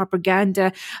media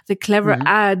propaganda, the clever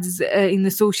ads in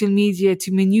the social media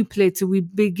to manipulate. So we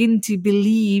begin to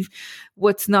believe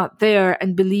what's not there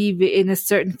and believe in a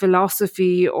certain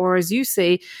philosophy, or as you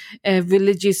say,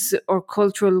 religious or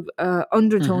cultural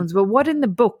undertones. But what in the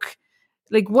book,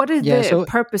 like, what is the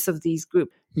purpose of these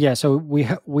groups? Yeah, so we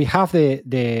have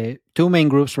the two main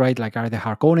groups, right? Like, are the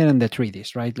Harkonnen and the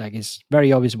Atreides, right? Like, it's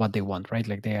very obvious what they want, right?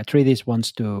 Like, the Atreides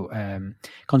wants to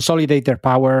consolidate their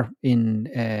power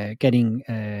in getting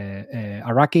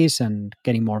Arrakis and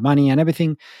getting more money and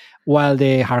everything, while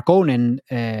the Harkonnen,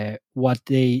 what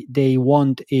they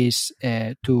want is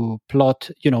to plot,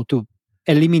 to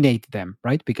eliminate them,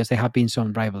 right? Because there have been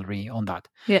some rivalry on that.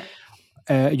 Yeah.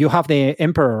 You have the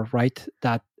Emperor, right?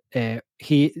 That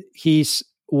he's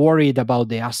worried about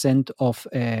the ascent of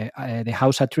the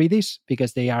House Atreides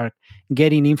because they are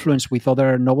getting influence with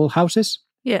other noble houses.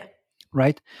 Yeah.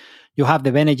 Right. You have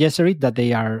the Bene Gesserit that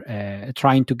they are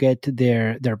trying to get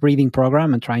their breeding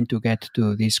program and trying to get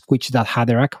to this Quichdad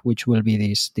Haderach, which will be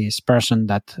this person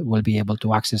that will be able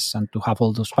to access and to have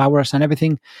all those powers and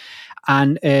everything.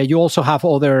 And you also have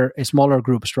other smaller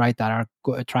groups, right, that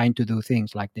are trying to do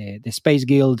things like the Space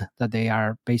Guild, that they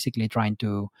are basically trying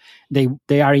to,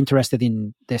 they are interested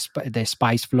in the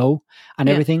spice flow and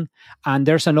everything. And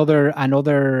there's another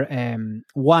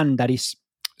one that is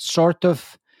sort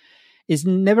of, is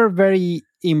never very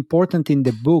important in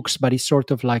the books, but it's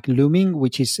sort of like looming,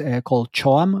 which is called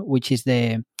CHOAM, which is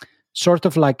the sort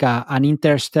of like an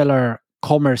interstellar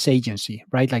commerce agency,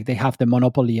 right? Like, they have the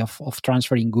monopoly of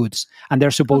transferring goods, and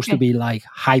they're supposed to be like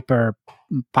hyper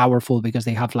powerful because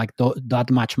they have like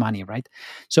that much money, right?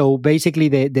 So basically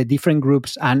the different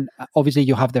groups, and obviously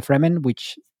you have the Fremen,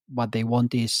 which what they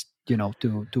want is,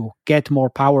 to get more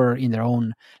power in their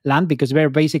own land because they're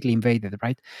basically invaded,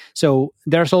 right? So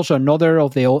there's also another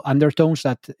of the undertones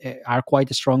that are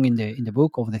quite strong in the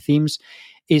book of the themes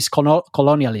is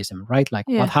colonialism, right? Like,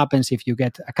 what happens if you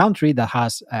get a country that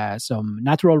has some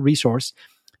natural resource?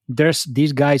 There's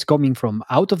these guys coming from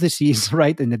out of the seas,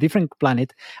 right, in a different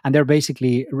planet, and they're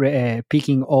basically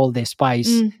picking all the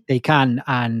spice they can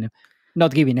and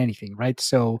not giving anything, right?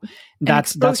 So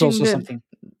that's also something.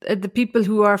 The people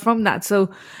who are from that.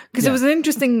 So, because it was an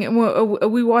interesting,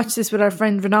 we watched this with our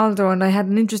friend Ronaldo, and I had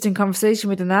an interesting conversation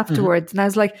with him afterwards. And I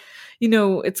was like,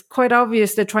 it's quite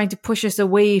obvious they're trying to push us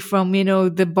away from,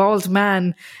 the bald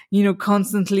man,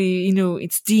 constantly,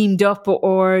 it's steamed up,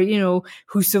 or,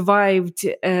 who survived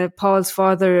Paul's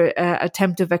father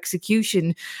attempt of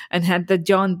execution and had the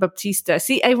John Baptista.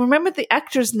 See, I remember the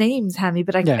actors' names, Hami,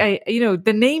 but I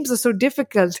the names are so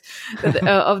difficult.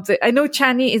 I know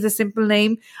Chani is a simple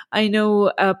name. I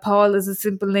know Paul is a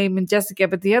simple name, and Jessica,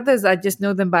 but the others, I just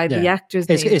know them by the actors'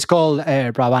 names. It's called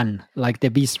Ravan, like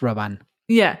the beast Ravan.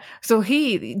 Yeah. So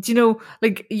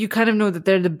like, you kind of know that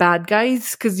they're the bad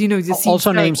guys because,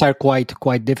 also names are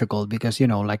quite difficult because,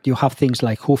 like, you have things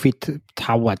like Hufit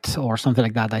Tawat or something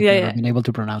like that. I've never been able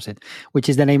to pronounce it, which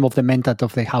is the name of the Mentat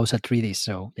of the House Atreides.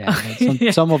 So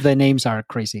some of the names are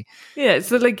crazy. Yeah.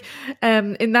 So like,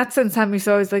 in that sense, Hami,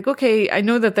 so I was like, okay, I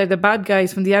know that they're the bad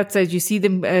guys from the outside. You see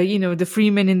them, the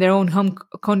freemen in their own home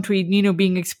country,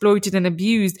 being exploited and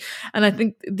abused. And I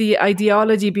think the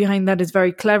ideology behind that is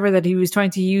very clever, that he was trying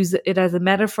to use it as a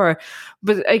metaphor.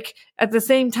 But like, at the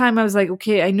same time, I was like,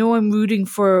 okay, I know I'm rooting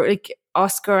for like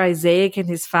Oscar Isaac and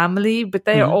his family, but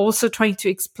they are also trying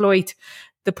to exploit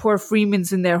the poor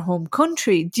Freemans in their home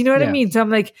country. Do you know what I mean? So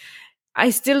I'm like, I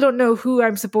still don't know who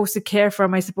I'm supposed to care for.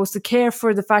 Am I supposed to care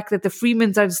for the fact that the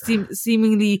Freemans are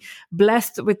seemingly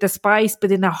blessed with the spice,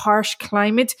 but in a harsh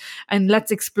climate, and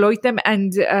let's exploit them?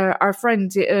 And our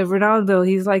friend Ronaldo,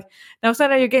 he's like, now,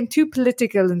 Sana, you're getting too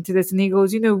political into this. And he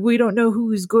goes, we don't know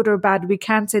who is good or bad. We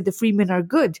can't say the Freemen are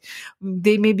good.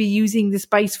 They may be using the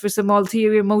spice for some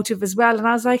ulterior motive as well. And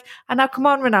I was like, now come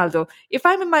on, Ronaldo. If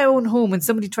I'm in my own home and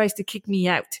somebody tries to kick me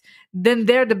out, then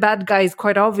they're the bad guys,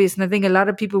 quite obvious. And I think a lot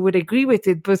of people would agree with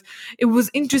it. But it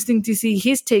was interesting to see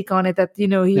his take on it, that, he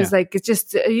was like, it's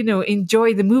just,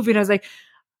 enjoy the movie. And I was like,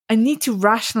 I need to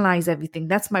rationalize everything.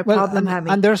 That's my problem, Hammy.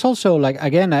 And there's also, like,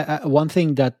 again, one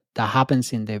thing that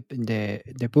happens in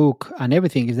the book and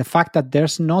everything is the fact that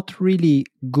there's not really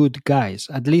good guys,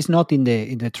 at least not in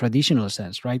the traditional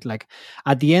sense, right? Like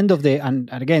at the end of and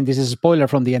again, this is a spoiler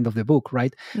from the end of the book,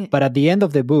 right? Yeah. But at the end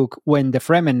of the book, when the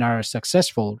Fremen are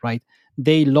successful, right,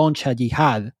 they launch a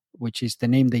jihad, which is the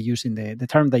name they use in the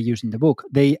term they use in the book.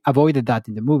 They avoided that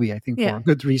in the movie, I think, for a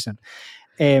good reason.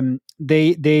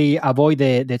 They avoid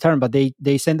the term, but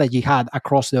they send a jihad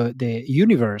across the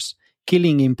universe,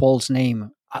 killing in Paul's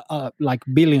name like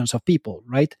billions of people,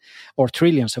 right, or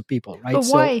trillions of people, right? But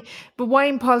why? But why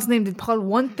in Paul's name? Did Paul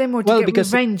want them, or to get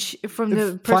revenge from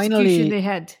the persecution they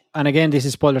had? And again, this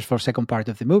is spoilers for second part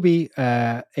of the movie.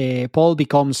 Paul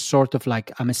becomes sort of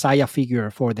like a messiah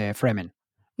figure for the Fremen,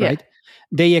 right? Yeah.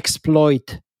 They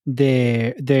exploit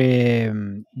their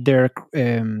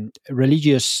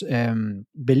religious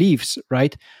beliefs,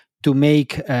 right, to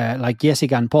make like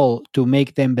Jessica and Paul, to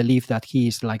make them believe that he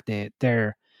is like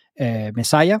their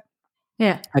Messiah.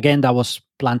 Yeah. Again, that was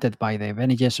planted by the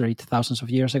Bene Gesserit thousands of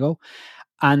years ago,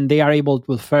 and they are able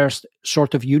to first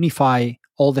sort of unify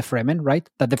all the Fremen, right?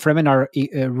 That the Fremen are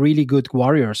really good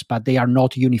warriors, but they are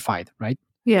not unified, right?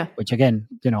 Yeah. Which again,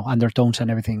 undertones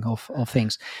and everything of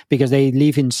things, because they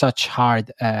live in such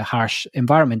harsh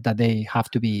environment that they have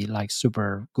to be like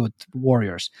super good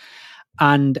warriors.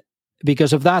 And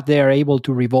because of that, they are able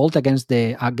to revolt against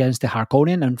the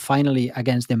Harkonnen and finally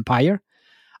against the Empire.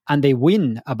 And they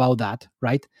win about that,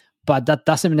 right? But that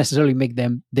doesn't necessarily make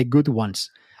them the good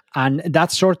ones. And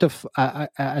that's sort of,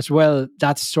 as well,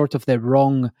 that's sort of the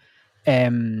wrong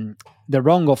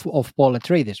of Paul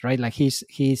Atreides, right? Like he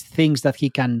thinks that he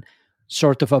can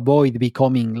sort of avoid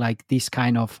becoming like this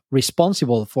kind of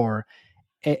responsible for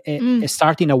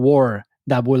starting a war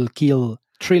that will kill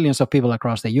trillions of people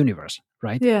across the universe,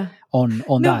 right? Yeah. On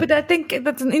no, that. But I think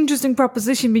that's an interesting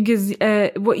proposition, because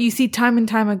what you see time and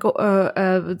time ago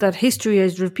that history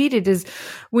has repeated is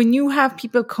when you have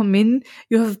people come in,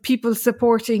 you have people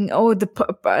supporting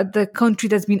the country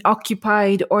that's been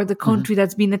occupied or the country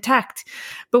that's been attacked.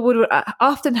 But what would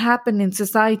often happen in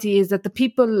society is that the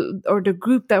people or the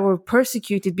group that were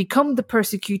persecuted become the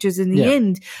persecutors in the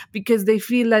end, because they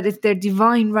feel that it's their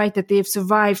divine right that they have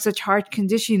survived such hard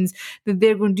conditions, that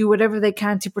they're going to do whatever they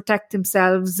can to protect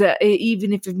themselves,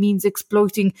 even if it means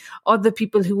exploiting other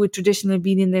people who would traditionally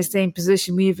been in their same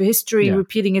position. We have a history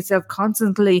repeating itself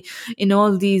constantly in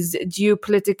all these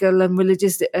geopolitical and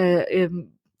religious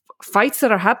fights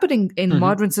that are happening in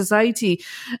modern society.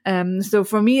 So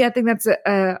for me, I think that's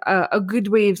a good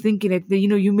way of thinking it.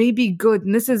 You may be good,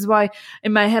 and this is why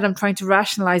in my head I'm trying to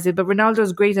rationalize it. But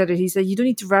Ronaldo's great at it. He said you don't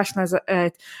need to rationalize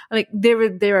it. Like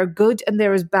there are good and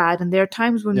there is bad, and there are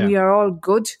times when we are all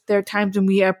good. There are times when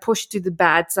we are pushed to the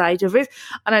bad side of it,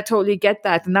 and I totally get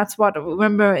that. And that's what,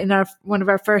 remember in one of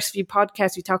our first few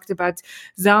podcasts we talked about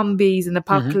zombies and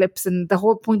apocalypse, and the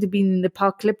whole point of being in the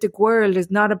apocalyptic world is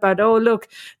not about look,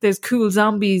 there's cool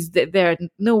zombies there.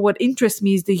 No, what interests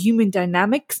me is the human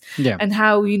dynamics and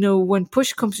how, when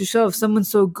push comes to shove, someone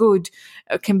so good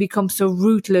can become so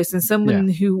ruthless, and someone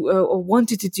who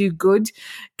wanted to do good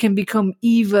can become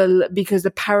evil because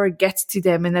the power gets to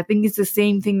them. And I think it's the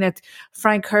same thing that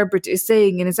Frank Herbert is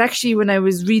saying. And it's actually when I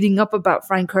was reading up about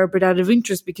Frank Herbert out of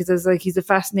interest, because I was like, he's a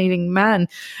fascinating man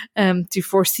to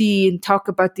foresee and talk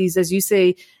about these, as you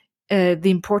say, the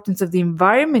importance of the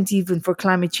environment, even for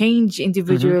climate change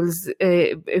individuals,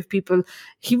 if people,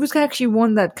 he was actually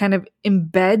one that kind of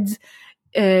embeds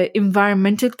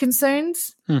environmental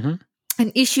concerns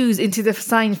and issues into the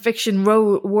science fiction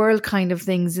world kind of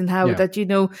things, and how that,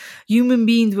 human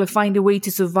beings will find a way to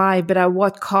survive, but at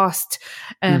what cost?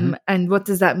 And what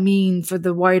does that mean for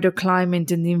the wider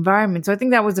climate and the environment? So I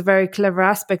think that was a very clever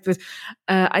aspect. But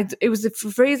it was a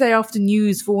phrase I often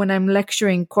use for when I'm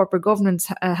lecturing corporate governance,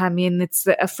 Hammy, and it's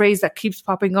a phrase that keeps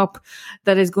popping up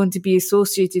that is going to be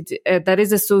associated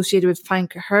with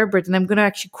Frank Herbert. And I'm going to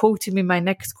actually quote him in my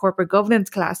next corporate governance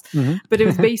class. But it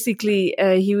was basically,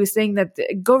 he was saying that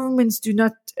governments do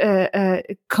not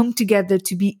come together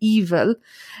to be evil.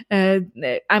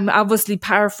 I'm obviously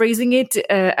paraphrasing it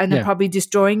and I'm probably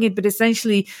destroying it, but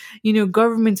essentially,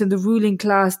 governments and the ruling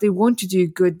class, they want to do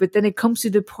good, but then it comes to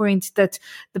the point that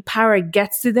the power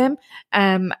gets to them,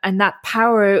 and that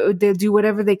power, they'll do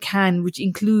whatever they can, which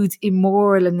includes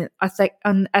immoral and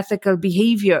unethical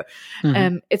behavior.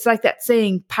 It's like that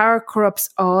saying, power corrupts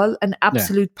all, and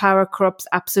absolute power corrupts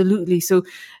absolutely. So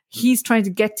he's trying to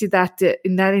get to that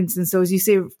in that instance. So as you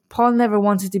say, Paul never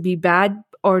wanted to be bad,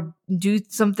 or do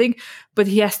something, but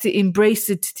he has to embrace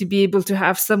it to be able to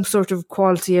have some sort of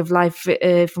quality of life,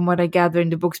 from what I gather in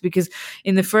the books, because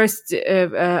in the first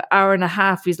hour and a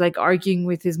half, he's like arguing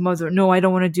with his mother. No, I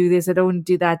don't want to do this. I don't want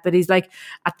to do that. But he's like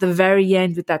at the very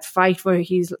end with that fight where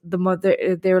he's the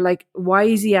mother, they're like, why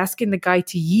is he asking the guy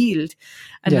to yield?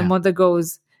 And the mother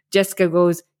goes, Jessica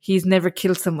goes, he's never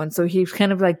killed someone. So he's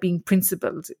kind of like being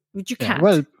principled, which you can't.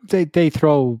 Well, they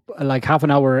throw, like half an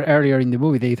hour earlier in the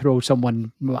movie, they throw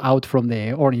someone out from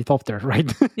the ornithopter,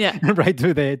 right? Yeah. Right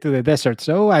to the desert.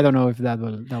 So I don't know if that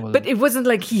will. But it wasn't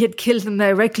like he had killed him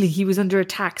directly. He was under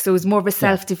attack. So it was more of a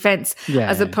self-defense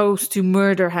as opposed to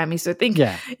murder, Hammy. So I think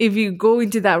if you go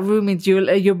into that room and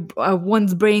your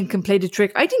one's brain can play the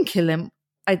trick. I didn't kill him.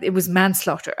 It was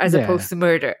manslaughter as opposed to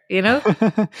murder, you know?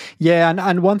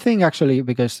 And one thing actually,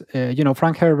 because,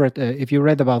 Frank Herbert, if you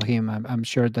read about him, I'm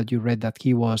sure that you read that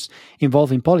he was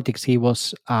involved in politics. He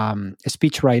was a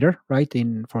speechwriter, right,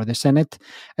 for the Senate,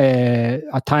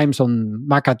 at times on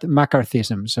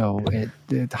McCarthyism. So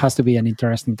it has to be an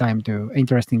interesting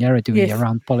era to be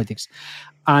around politics.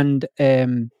 And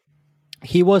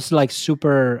he was like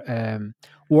super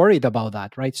worried about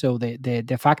that, right? So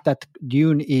the fact that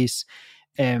Dune is...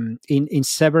 in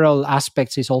several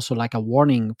aspects is also like a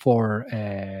warning for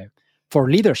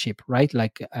leadership, right?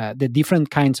 Like the different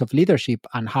kinds of leadership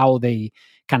and how they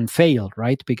can fail,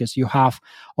 right? Because you have,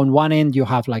 on one end, you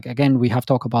have, like, again, we have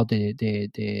talked about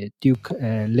the Duke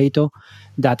Leto,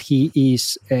 that he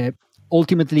is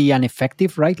ultimately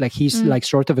ineffective, right? Like he's like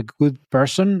sort of a good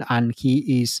person, and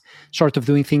he is sort of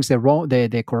doing things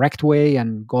the correct way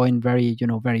and going very,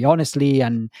 very honestly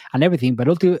and everything. But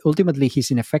ultimately,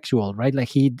 he's ineffectual, right? Like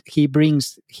he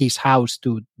brings his house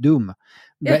to doom.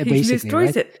 Basically, he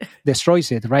destroys it.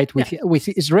 Destroys it, right? With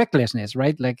his recklessness,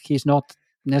 right? Like he's not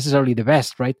necessarily the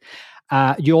best, right?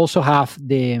 You also have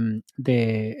the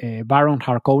Baron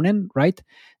Harkonnen, right?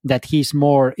 That he's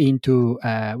more into,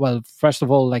 first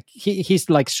of all, like he's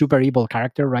like super evil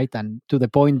character, right? And to the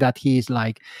point that he's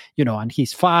like, and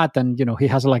he's fat and, he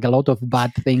has like a lot of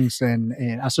bad things and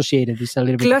associated. It's a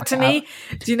little bit gluttony.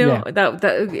 Do you know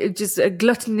that just a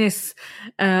gluttonous,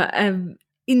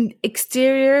 in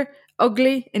exterior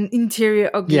ugly and interior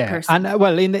ugly person.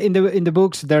 And in the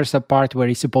books there's a part where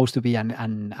he's supposed to be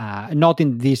an not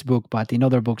in this book but in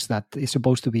other books that is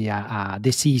supposed to be a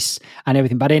disease and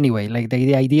everything. But anyway, like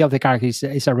the idea of the character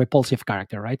is a repulsive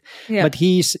character, right? But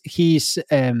he's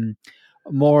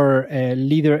more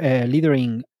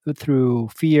leadering through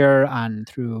fear and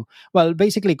through,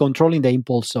 basically controlling the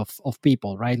impulse of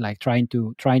people, right? Like trying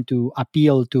to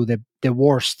appeal to the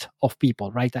worst of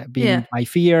people, right? Being by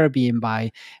fear, being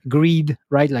by greed,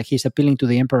 right? Like he's appealing to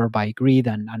the emperor by greed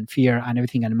and fear and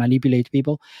everything, and manipulate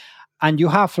people. And you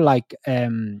have like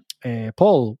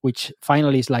Paul, which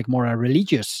finally is like more a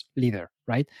religious leader,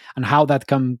 right? And how that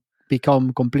can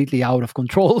become completely out of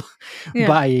control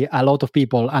by a lot of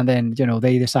people, and then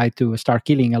they decide to start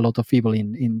killing a lot of people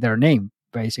in their name,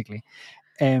 basically.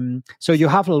 So you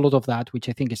have a lot of that, which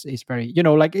I think is very,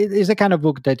 like it's a kind of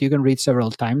book that you can read several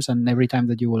times, and every time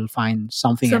that you will find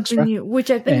something extra. New,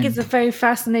 which I think is a very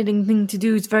fascinating thing to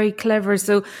do. It's very clever.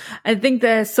 So I think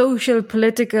the social,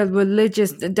 political,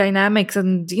 religious dynamics,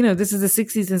 and, this is the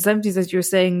 60s and 70s, as you're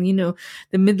saying,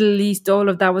 the Middle East, all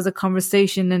of that was a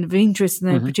conversation and of interest,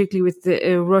 and particularly with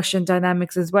the Russian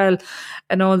dynamics as well,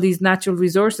 and all these natural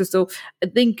resources. So I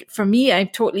think for me, I'm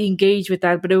totally engaged with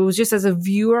that, but it was just as a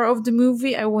viewer of the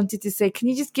movie, I wanted to say, can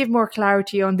you just give more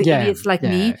clarity on the idiots like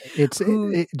me?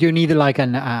 Do you need like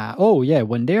an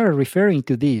when they're referring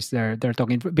to this, they're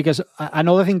talking, because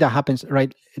another thing that happens,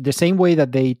 right? The same way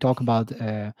that they talk about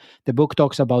the book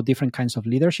talks about different kinds of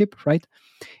leadership, right?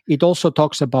 It also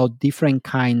talks about different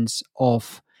kinds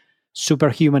of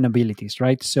superhuman abilities,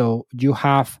 right? So you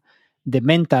have the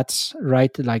mentats,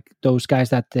 right? Like those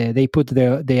guys that they put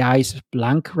the eyes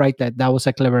blank, right? That was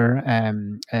a clever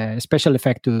special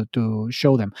effect to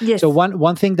show them. Yes. So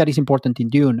one thing that is important in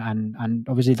Dune, and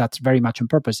obviously that's very much on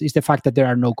purpose, is the fact that there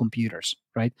are no computers,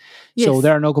 right? Yes. So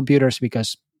there are no computers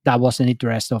because that was an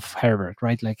interest of Herbert,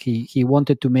 right? Like he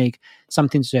wanted to make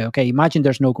something to say, okay, imagine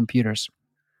there's no computers.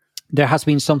 There has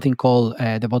been something called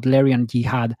the Butlerian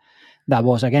Jihad. That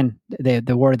was, again,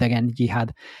 the word again,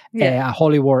 jihad, a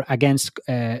holy war against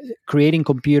creating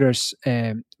computers,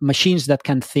 machines that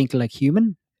can think like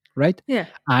human, right? Yeah.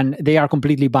 And they are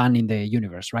completely banned in the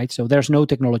universe, right? So there's no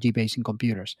technology based in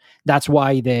computers. That's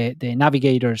why the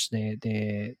navigators,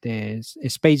 the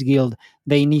Space Guild,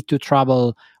 they need to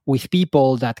travel with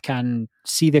people that can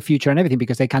see the future and everything,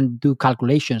 because they can do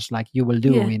calculations like you will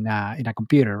do in a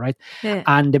computer, right? Yeah.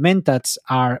 And the mentats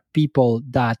are people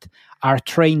that are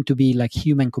trained to be like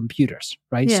human computers,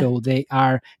 right? Yeah. So they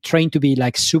are trained to be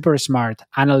like super smart,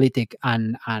 analytic,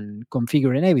 and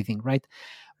configuring everything, right?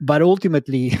 But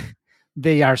ultimately,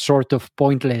 they are sort of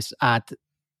pointless at,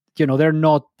 they're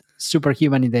not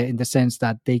superhuman in the sense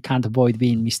that they can't avoid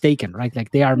being mistaken, right?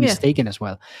 Like they are mistaken as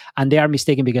well, and they are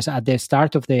mistaken because at the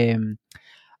start of the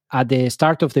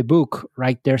book,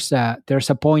 right, there's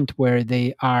a point where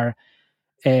they are,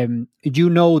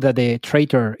 that the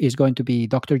traitor is going to be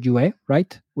Dr. Yue,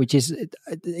 right? Which is,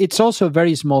 it's also a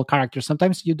very small character.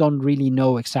 Sometimes you don't really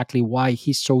know exactly why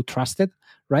he's so trusted,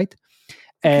 right?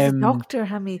 Doctor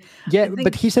Hammy. Yeah,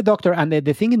 but he's a doctor, and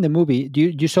the thing in the movie,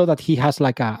 you saw that he has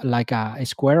like a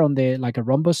square on the, like a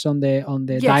rhombus on the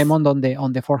Yes. diamond on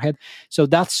the forehead. So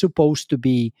that's supposed to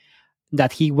be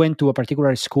that he went to a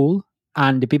particular school,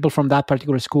 and the people from that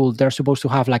particular school, they're supposed to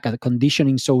have like a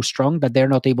conditioning so strong that they're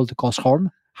not able to cause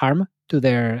harm to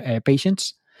their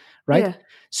patients, right? Yeah.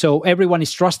 So everyone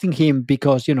is trusting him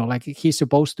because like he's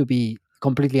supposed to be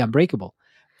completely unbreakable,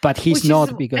 but he's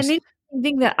not, because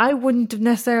thing that I wouldn't have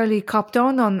necessarily copped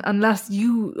on unless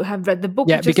you have read the book.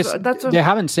 Yeah, because they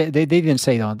haven't said, they didn't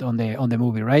say that on the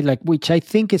movie, right? Like, which I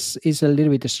think is a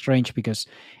little bit strange, because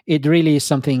it really is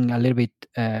something a little bit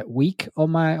weak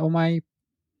on my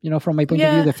from my point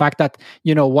of view. The fact that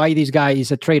why this guy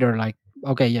is a traitor, like,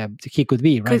 okay, yeah, he could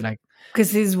be, right? Like,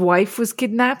 because his wife was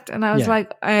kidnapped, and I was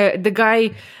like, the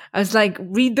guy, I was like,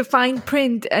 read the fine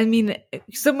print. I mean,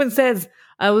 someone says,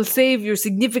 I will save your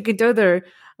significant other.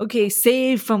 Okay,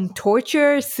 save from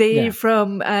torture, save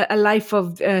from a life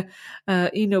of,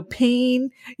 pain,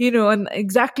 and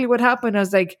exactly what happened. I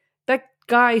was like, that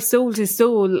guy sold his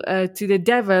soul to the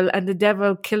devil, and the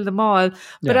devil killed them all.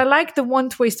 But I like the one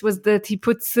twist was that he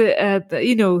puts, the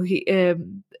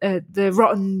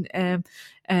rotten,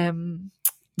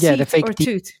 the fake or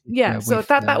tooth. So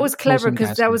that was clever,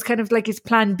 because that was kind of like his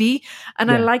plan B.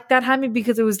 And I like that, Hammy,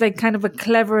 because it was like kind of a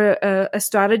clever a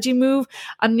strategy move.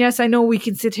 And yes, I know we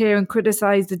can sit here and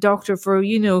criticize the doctor for,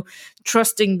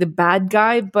 trusting the bad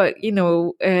guy, but,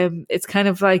 it's kind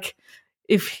of like,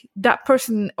 if that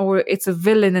person, or it's a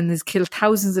villain and has killed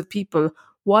thousands of people,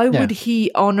 why would he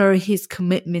honor his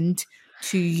commitment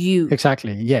to you?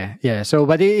 Exactly. Yeah. So,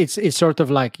 but it's sort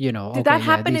of like, Did that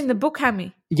happen in the book,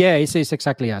 Hammy? Yeah, it's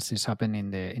exactly as it's happened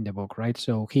in the book, right?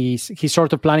 So he's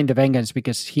sort of planning the vengeance,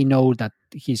 because he knows that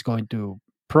he's going to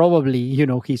probably,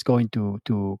 he's going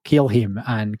to kill him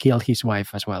and kill his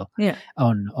wife as well. Yeah.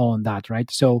 On that, right?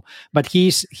 So, but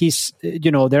he's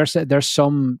there's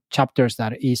some chapters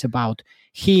that is about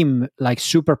him, like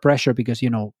super pressure, because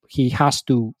he has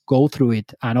to go through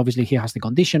it, and obviously he has the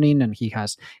conditioning, and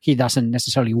he doesn't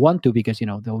necessarily want to, because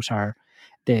those are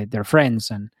their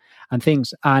friends and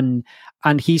things, and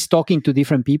he's talking to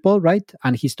different people, right?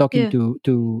 And he's talking to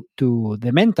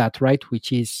the mentat, right?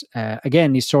 Which is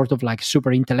again, is sort of like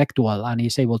super intellectual, and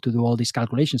he's able to do all these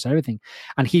calculations and everything,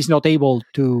 and he's not able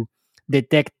to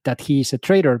detect that he's a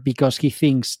traitor, because he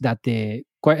thinks that the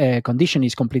condition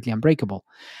is completely unbreakable.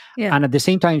 And at the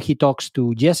same time, he talks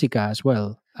to Jessica as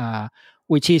well,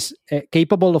 which is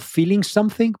capable of feeling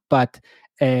something, but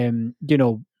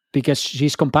because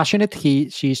she's compassionate,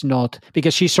 she's not,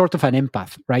 because she's sort of an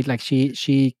empath, right? Like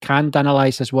she can't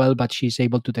analyze as well, but she's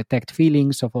able to detect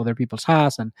feelings of other people's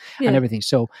has and everything.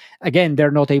 So again, they're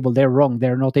wrong.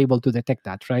 They're not able to detect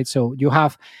that, right? So you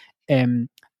have,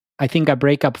 I think, a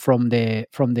breakup from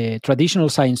the traditional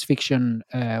science fiction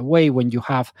way, when you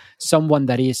have someone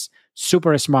that is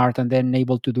super smart and then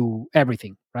able to do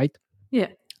everything, right? Yeah.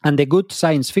 And the good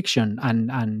science fiction, and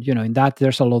in that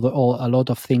there's a lot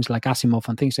of things like Asimov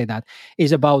and things like that,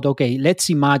 is about, okay, let's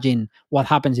imagine what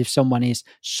happens if someone is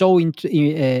so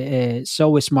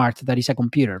smart that he's a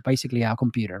computer, basically a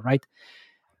computer, right?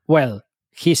 Well,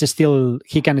 he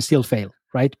can still fail,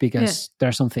 right? Because there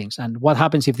are some things. And what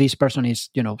happens if this person is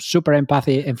super empath,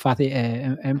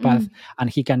 and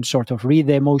he can sort of read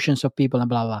the emotions of people and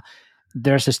blah blah.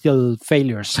 There's still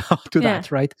failures to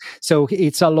that, right? So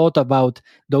it's a lot about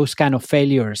those kind of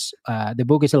failures. The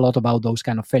book is a lot about those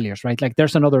kind of failures, right? Like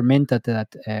there's another mentat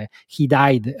that he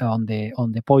died on the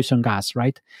poison gas,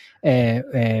 right?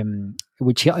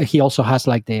 Which he also has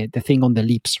like the thing on the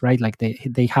lips, right? Like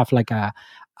they have like a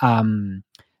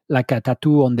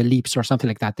tattoo on the lips or something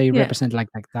like that. They represent like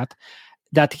that.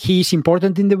 That he's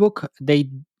important in the book.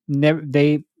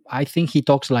 I think he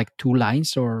talks like 2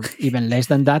 lines or even less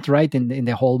than that, right? In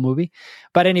the whole movie.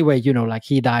 But anyway, like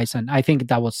he dies. And I think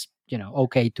that was,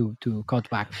 okay to cut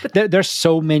back. But there's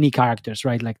so many characters,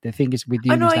 right? Like the thing is with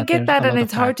you. I know, I get that, and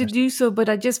it's hard to do so, but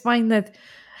I just find that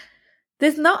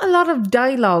there's not a lot of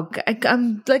dialogue.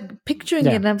 I'm like picturing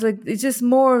it, and I'm like, it's just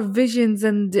more visions,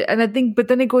 and I think, but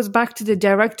then it goes back to the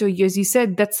director, as you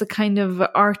said, that's the kind of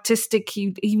artistic.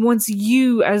 He wants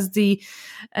you as the,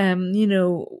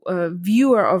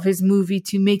 viewer of his movie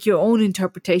to make your own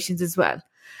interpretations as well.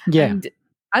 Yeah. And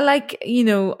I like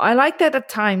that at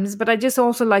times, but I just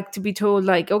also like to be told,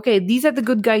 like, okay, these are the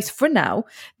good guys for now.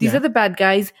 These are the bad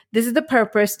guys. This is the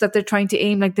purpose that they're trying to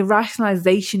aim, like the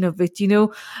rationalization of it,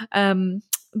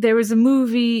 There was a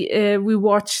movie we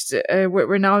watched with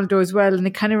Ronaldo as well, and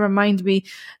it kind of reminded me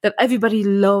that everybody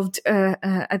loved,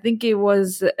 I think it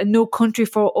was No Country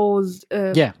for All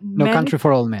No Country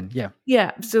for All Men, yeah.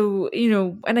 Yeah, so,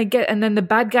 and then the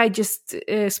bad guy, just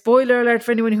spoiler alert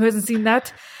for anyone who hasn't seen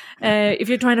that, if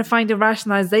you're trying to find a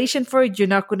rationalization for it, you're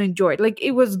not going to enjoy it. Like,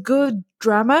 it was good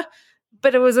drama,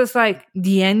 but it was just like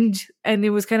the end. And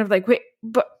it was kind of like, wait,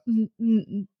 but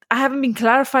I haven't been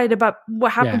clarified about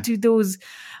what happened to those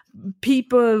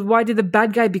people. Why did the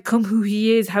bad guy become who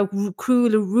he is? How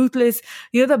cruel or ruthless?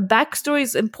 The backstory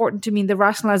is important to me. The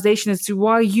rationalization as to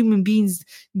why human beings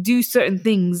do certain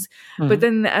things. Mm-hmm. But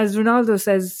then, as Ronaldo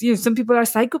says, some people are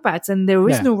psychopaths and there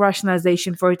is no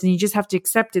rationalization for it and you just have to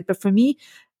accept it. But for me,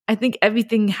 I think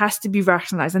everything has to be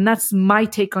rationalized, and that's my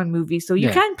take on movies. So you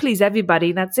can't please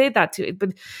everybody, and I'd say that to it. But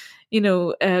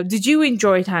did you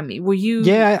enjoy it, Hammy? Were you?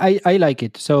 Yeah, I like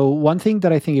it. So one thing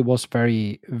that I think it was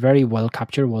very, very well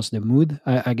captured was the mood.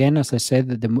 Again, as I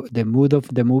said, the mood of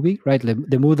the movie, right?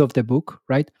 The mood of the book,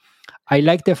 right? I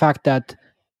like the fact that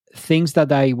things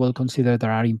that I will consider that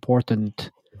are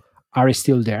important are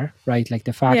still there, right? Like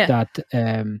the fact that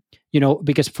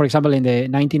because, for example, in the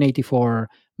 1984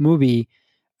 movie,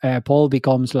 Paul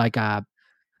becomes like a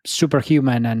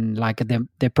superhuman and like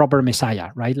the proper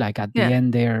messiah, right? Like at the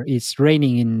end there, it's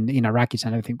raining in Arrakis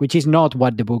and everything, which is not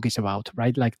what the book is about,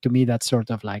 right? Like to me, that's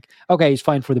sort of like, okay, it's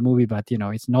fine for the movie, but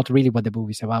it's not really what the book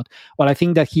is about. Well, I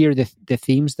think that here the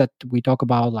themes that we talk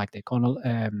about, like the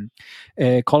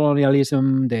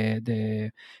colonialism,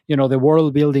 the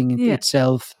world building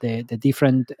itself, the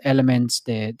different elements,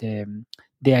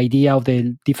 the idea of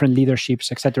the different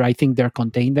leaderships, etc. I think they're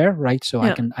contained there, right? So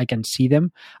I can see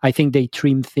them. I think they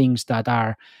trim things that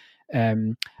are.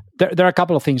 There are a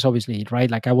couple of things, obviously,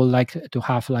 right? Like I would like to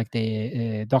have like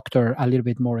the doctor a little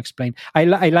bit more explained. I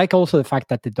like also the fact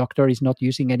that the doctor is not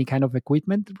using any kind of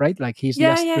equipment, right? Like he's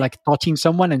just like touching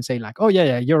someone and saying like, "Oh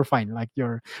yeah, you're fine. Like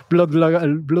your blood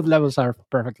levels are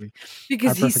perfectly."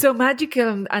 Because he's so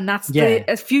magical, and that's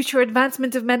the future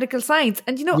advancement of medical science.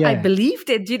 And I believed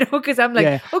it, because I'm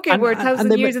like, okay, we're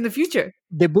 1,000 years in the future.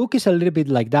 The book is a little bit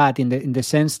like that in the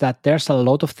sense that there's a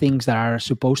lot of things that are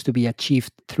supposed to be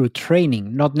achieved through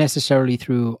training, not necessarily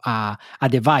through a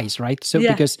device, right? So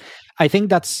because I think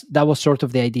that was sort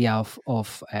of the idea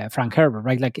of Frank Herbert,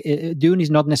 right? Like Dune is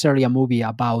not necessarily a movie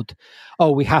about,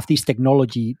 we have this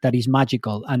technology that is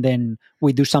magical and then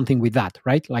we do something with that,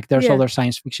 right? Like there's other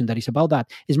science fiction that is about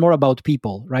that. It's more about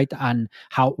people, right? And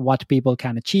what people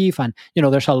can achieve. And,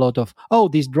 there's a lot of,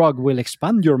 this drug will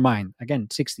expand your mind. Again,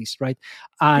 60s, right?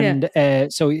 And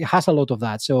so it has a lot of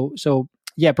that. So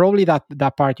probably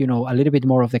that part, a little bit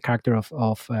more of the character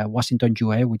of Washington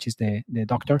Jouet, which is the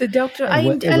doctor. The doctor, I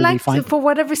liked for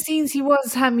whatever scenes he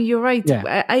was, Hammy, you're right.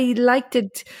 Yeah. I liked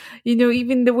it,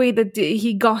 even the way that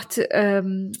he got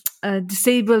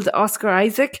disabled Oscar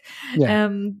Isaac.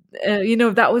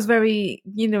 That was very,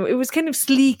 it was kind of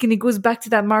sleek, and it goes back to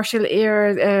that martial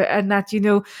era and that,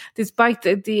 despite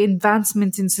the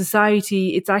advancement in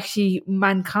society, it's actually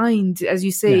mankind, as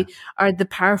you say, are the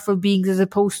powerful beings as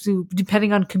opposed to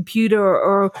depending on computer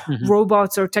or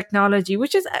robots or technology,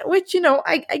 which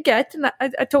I get, and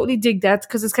I totally dig that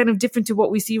because it's kind of different to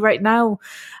what we see right now.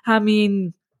 I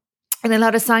mean, and a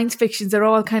lot of science fictions are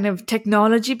all kind of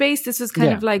technology based. This was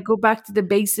kind of like go back to the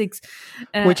basics,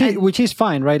 which is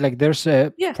fine, right? Like there's,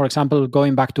 for example,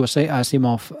 going back to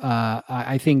Asimov,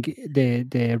 I think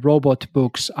the robot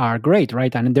books are great,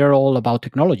 right? And they're all about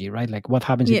technology, right? Like what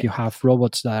happens if you have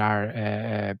robots that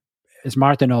are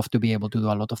smart enough to be able to do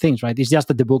a lot of things, right? It's just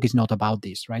that the book is not about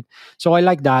this, right? So I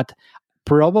like that.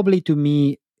 Probably to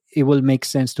me, it will make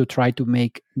sense to try to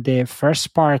make the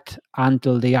first part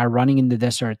until they are running in the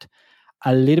desert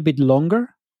a little bit longer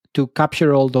to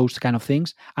capture all those kind of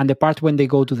things. And the part when they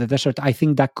go to the desert, I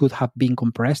think that could have been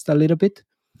compressed a little bit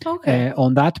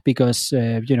on that because,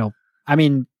 I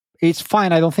mean, it's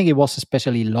fine. I don't think it was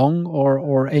especially long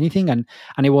or anything. And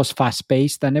it was fast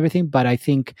paced and everything. But I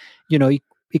think,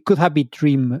 it could have been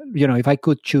dream. If I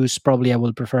could choose, probably I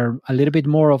will prefer a little bit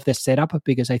more of the setup,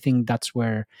 because I think that's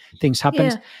where things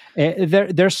happen.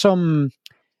 There's some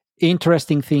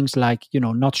interesting things, like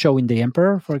not showing the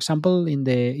emperor, for example, in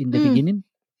the beginning.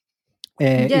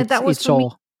 That was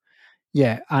for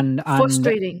me. And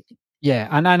frustrating.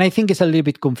 And I think it's a little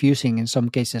bit confusing in some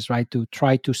cases, right? To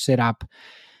try to set up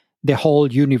the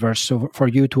whole universe so for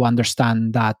you to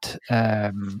understand that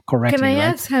correctly. Can I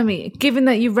ask, Hemi, given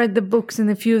that you've read the books and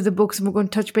a few of the books, and we're going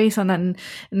to touch base on that in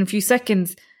a few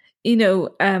seconds,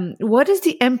 what is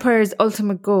the emperor's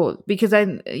ultimate goal? Because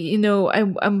I'm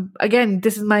again,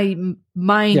 this is my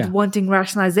mind wanting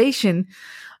rationalization.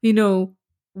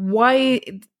 Why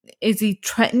is he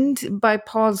threatened by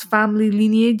Paul's family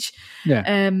lineage?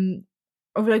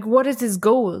 Or like, what is his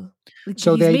goal?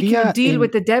 So he's making a deal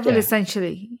with the devil,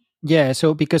 essentially. Yeah,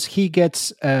 so because he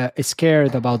gets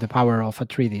scared about the power of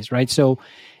Atreides, right? So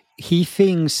he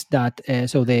thinks that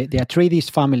the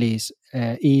Atreides families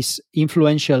is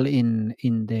influential in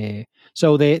the.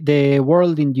 So the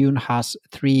world in Dune has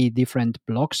 3 different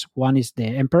blocks. One is the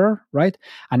Emperor, right?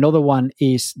 Another one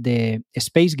is the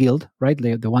Space Guild, right?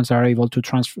 The ones that are able to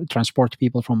transport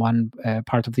people from one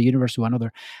part of the universe to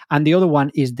another, and the other one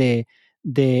is the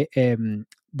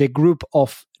group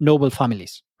of noble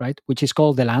families, right, which is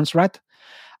called the Landsraad,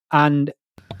 and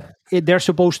they're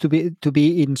supposed to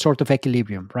be in sort of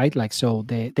equilibrium, right? Like, so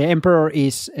the emperor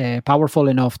is powerful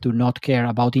enough to not care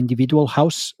about individual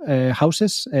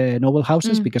houses, noble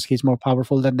houses, because he's more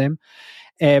powerful than them.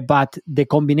 But the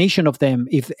combination of them,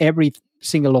 if every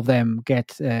single of them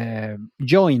get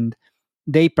joined,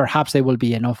 they will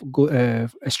be enough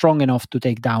strong enough to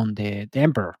take down the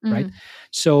emperor, right?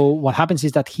 So what happens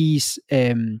is that he's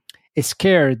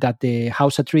scared that the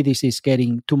House Atreides is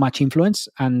getting too much influence,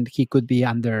 and he could be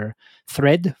under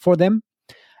threat for them,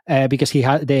 because he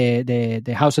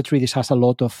the House Atreides has a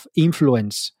lot of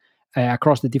influence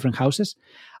across the different houses.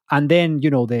 And then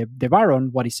the Baron,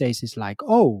 what he says is like,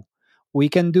 oh, we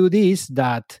can do this,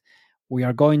 that we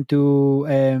are going to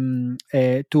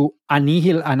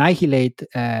annihilate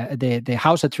the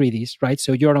House Atreides, right?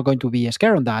 So you're not going to be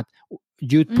scared on that.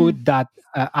 You put that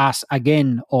us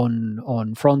again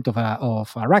on front of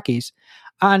Arrakis,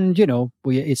 and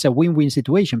it's a win-win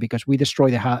situation, because we destroy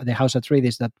the House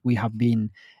Atreides that we have been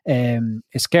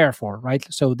scared for, right?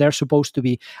 So they're supposed to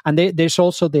be, and there's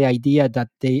also the idea that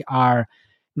they are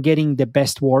getting the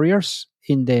best warriors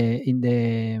in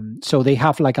the. So they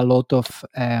have like a lot of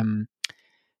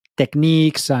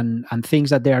techniques and things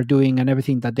that they are doing, and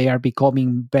everything, that they are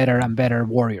becoming better and better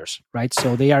warriors, right?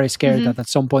 So they are scared that at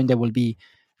some point they will be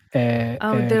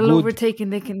they'll overtake,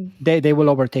 and they will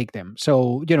overtake them.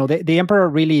 So the emperor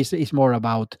really is more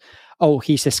about,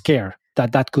 he's scared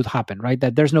that could happen, right?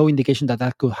 That there's no indication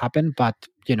that could happen, but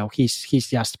he's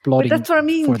just plotting. But that's what I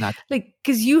mean, for that. Like,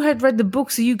 because you had read the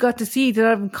book, so you got to see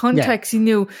that in context.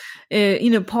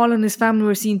 Paul and his family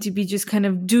were seen to be just kind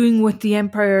of doing what the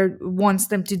emperor wants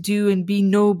them to do and be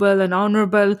noble and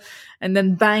honorable, and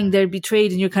then bang, they're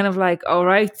betrayed, and you're kind of like, all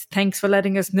right, thanks for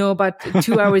letting us know about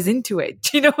 2 hours into it.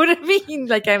 Do you know what I mean?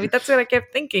 Like, that's what I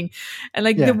kept thinking. And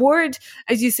the word,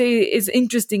 as you say, is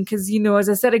interesting, because as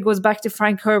I said, it goes back to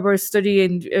Frank Herbert's study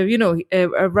and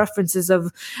references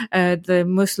of the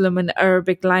Muslim and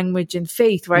Arabic language and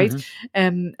faith, right?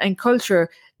 And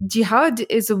culture. Jihad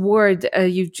is a word,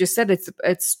 you've just said,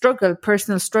 it's struggle,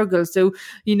 personal struggle. So,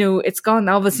 it's gone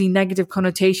obviously negative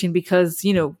connotation, because,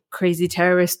 crazy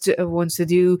terrorist wants to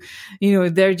do,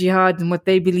 their jihad and what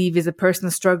they believe is a personal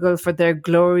struggle for their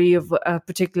glory of a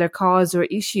particular cause or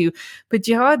issue. But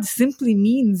jihad simply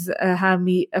means,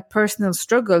 Hami, a personal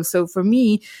struggle. So for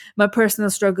me, my personal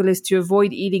struggle is to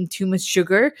avoid eating too much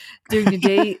sugar during the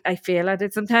day. I fail at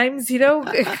it sometimes,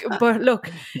 but look,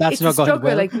 that's it's not a struggle. Going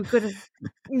well. Like, we could have.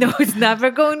 No, it's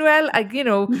never going well. I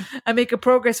make a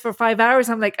progress for 5 hours.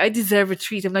 I'm like, I deserve a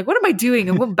treat. I'm like, what am I doing?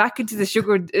 I'm going back into the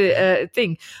sugar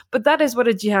thing. But that is what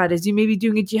a jihad is. You may be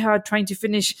doing a jihad trying to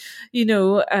finish,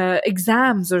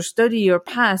 exams or study or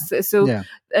pass. So,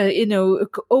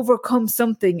 overcome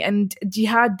something. And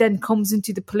jihad then comes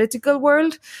into the political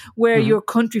world, where your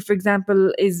country, for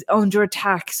example, is under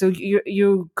attack. So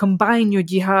you combine your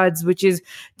jihads, which is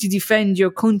to defend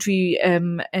your country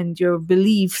and your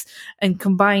beliefs, and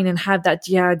combine combine and have that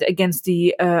jihad against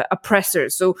the oppressor.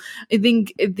 So I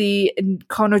think the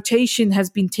connotation has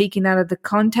been taken out of the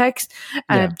context,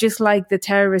 just like the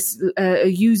terrorists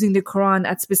using the Quran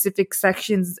at specific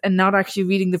sections and not actually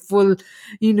reading the full,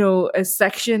 a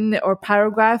section or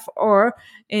paragraph. Or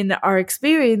in our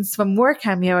experience from work,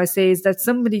 Hami, I say is that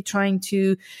somebody trying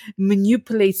to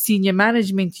manipulate senior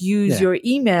management use your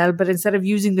email, but instead of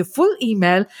using the full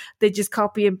email, they just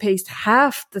copy and paste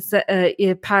half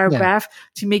the paragraph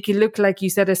to make it look like you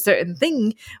said a certain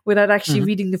thing without actually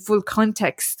reading the full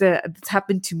context. That's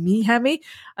happened to me, Hami.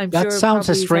 That sure sounds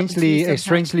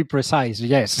strangely precise.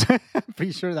 Yes,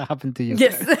 pretty sure that happened to you.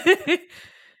 Yes.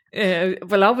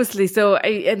 Well, obviously, so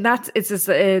it's just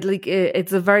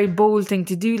it's a very bold thing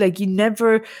to do. Like, you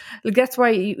never, that's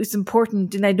why it's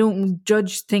important. And I don't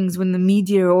judge things when the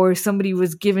media or somebody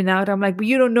was given out. I'm like, but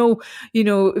you don't know,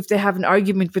 if they have an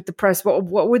argument with the press.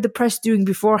 What were the press doing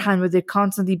beforehand? Were they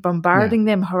constantly bombarding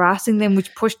them, harassing them,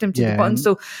 which pushed them to the button?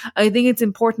 So I think it's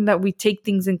important that we take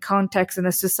things in context. And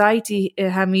as society,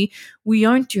 Hami, we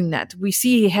aren't doing that. We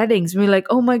see headings and we're like,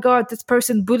 oh my God, this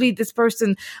person bullied this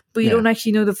person, but you don't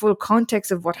actually know the full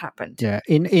context of what happened. Yeah.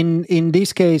 In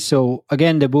this case, so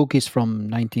again, the book is from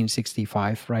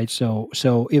 1965, right? So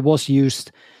it was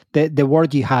used. The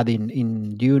word jihad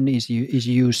in Dune is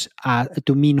used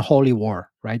to mean holy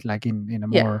war, right? Like in a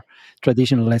more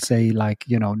traditional, let's say, like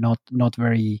not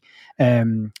very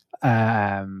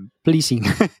pleasing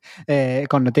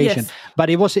connotation. Yes. But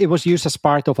it was used as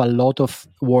part of a lot of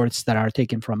words that are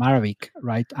taken from Arabic,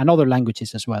 right, and other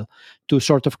languages as well, to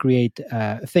sort of create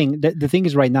a thing. The thing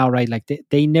is, right now, right, like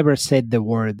they never said the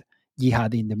word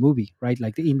jihad in the movie, right?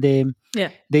 Like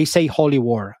they say holy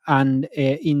war, and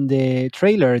in the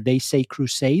trailer they say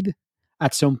crusade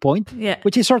at some point,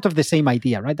 which is sort of the same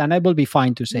idea, right? And I will be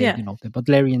fine to say the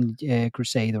Butlerian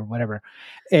crusade or whatever.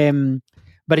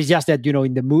 But it's just that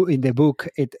in the book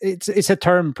it's a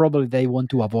term probably they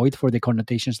want to avoid for the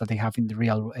connotations that they have in the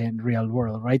real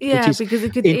world, right? Yeah, which is because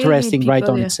it could interesting, people, right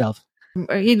on itself.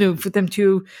 For them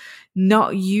to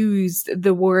not use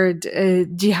the word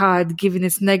jihad given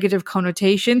its negative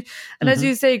connotation. And as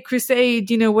you say, crusade,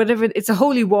 whatever, it's a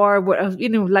holy war,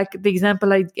 like the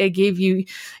example I gave you,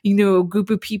 a group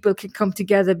of people can come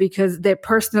together because their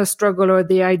personal struggle or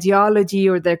their ideology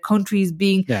or their country is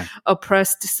being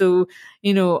oppressed. So,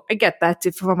 I get that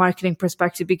from a marketing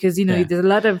perspective because, there's a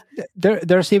lot of...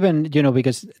 There's even,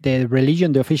 because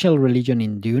the official religion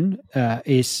in Dune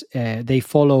is they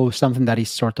follow something that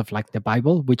is sort of like the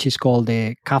Bible, which is called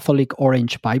the Catholic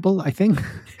Orange Bible, I think,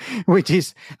 which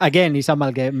is, again, is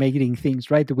amalgamating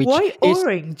things, right? Why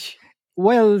orange?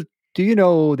 Well, do you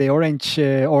know the Orange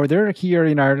Order here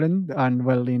in Ireland and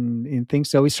in things?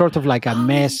 So it's sort of like a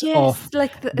mess of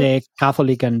like the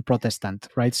Catholic and Protestant,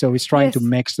 right? So it's trying to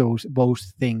mix both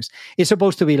things. It's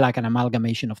supposed to be like an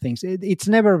amalgamation of things. It's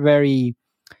never very,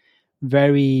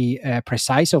 very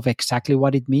precise of exactly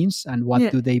what it means and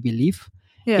what do they believe.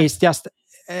 Yeah. It's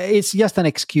just an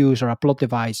excuse or a plot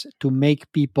device to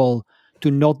make people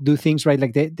to not do things, right?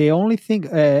 Like the only thing,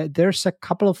 there's a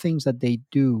couple of things that they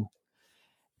do.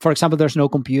 For example, there's no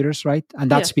computers, right? And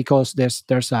that's because there's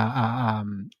that's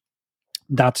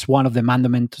one of the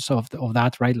mandaments of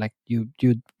that, right? Like you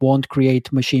won't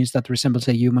create machines that resembles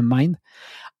a human mind.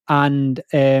 And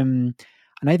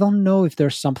I don't know if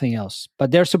there's something else,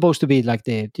 but they're supposed to be like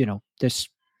this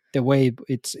the way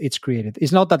it's created.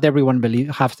 It's not that everyone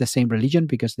has the same religion,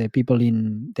 because the people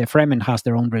in the Fremen has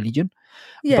their own religion,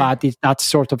 but that's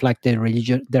sort of like the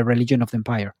religion of the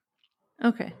Empire.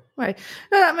 Okay, right.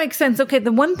 Well, that makes sense. Okay,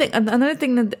 another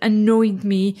thing that annoyed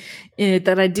me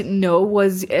that I didn't know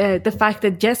was the fact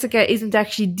that Jessica isn't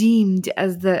actually deemed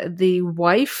as the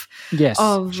wife. Yes,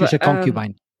 she's a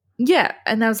concubine.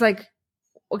 And I was like,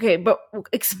 okay, but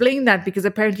explain that, because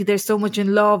apparently there's so much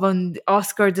in love and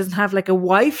Oscar doesn't have like a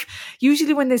wife.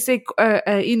 Usually when they say,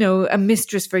 a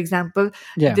mistress, for example,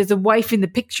 there's a wife in the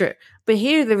picture. But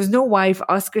here there was no wife.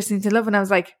 Oscar seemed to love, and I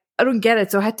was like, I don't get it.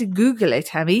 So I had to Google it,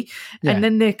 Hami. And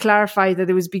then they clarified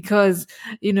that it was because,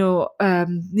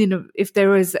 if there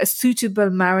was a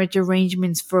suitable marriage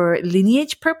arrangements for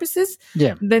lineage purposes,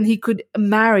 then he could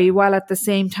marry while at the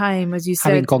same time, as you said,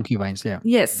 having concubines.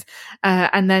 Yes.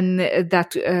 And then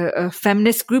that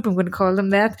feminist group, I'm going to call them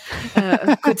that,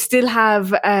 could still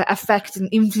have affect and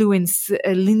influence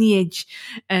lineage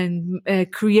and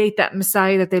create that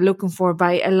Messiah that they're looking for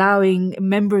by allowing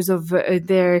members of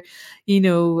their,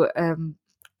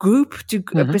 group to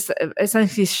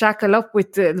essentially shackle up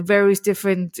with various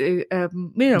different,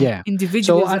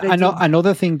 individuals. So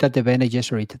another thing that the Bene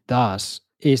Gesserit does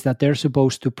is that they're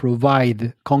supposed to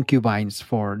provide concubines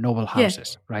for noble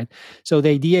houses, right? So the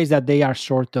idea is that they are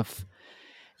sort of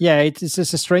Yeah, it's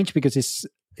just strange because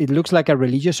it looks like a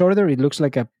religious order. It looks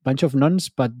like a bunch of nuns,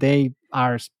 but they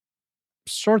are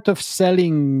sort of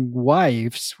selling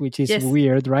wives, which is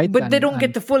weird, right? But they don't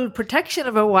get the full protection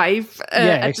of a wife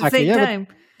at the same time.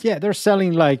 They're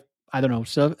selling like, I don't know,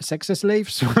 sex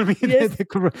slaves. I mean,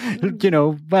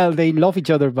 they love each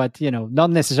other, but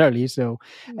not necessarily. So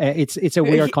it's a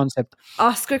weird concept.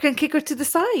 Oscar can kick her to the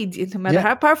side, no matter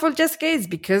how powerful Jessica is,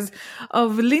 because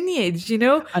of lineage,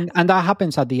 And that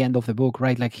happens at the end of the book,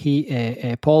 right? Like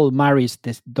Paul marries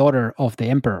this daughter of the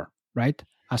emperor, right?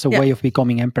 As a way of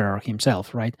becoming emperor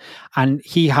himself, right? And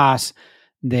he has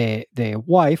the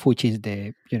wife, which is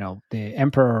the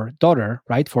emperor daughter,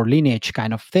 right, for lineage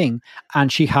kind of thing,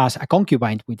 and she has a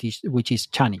concubine, which is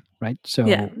Chani, right? So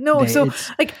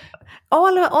like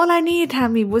all I needed,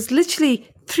 Tammy, was literally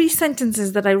 3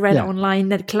 sentences that I read online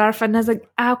that clarified, and I was like,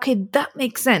 okay, that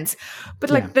makes sense.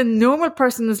 But like the normal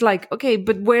person is like, okay,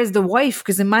 but where's the wife?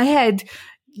 Because in my head,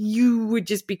 you would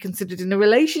just be considered in a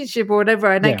relationship or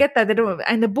whatever. And I get that. They don't,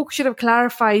 and the book should have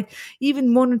clarified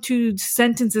even 1 or 2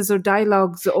 sentences or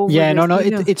dialogues over. Yeah,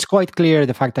 it's quite clear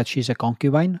the fact that she's a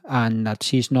concubine and that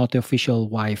she's not the official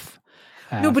wife.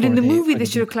 No, but in the movie, they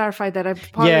should have clarified that. I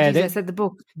said the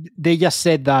book. They just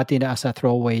said that as a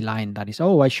throwaway line that is,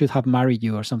 I should have married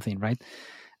you or something, right?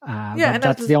 But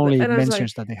that's the only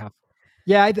mentions that they have.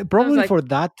 Yeah, probably for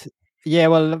that. Yeah,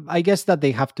 well, I guess that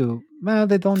they have to. Well,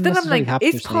 they don't. Then I'm like,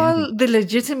 is Paul the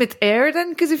legitimate heir then?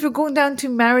 Because if you're going down to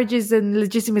marriages and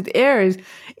legitimate heirs,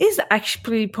 is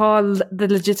actually Paul the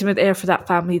legitimate heir for that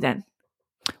family then?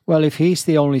 Well, if he's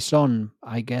the only son,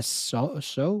 I guess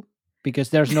so.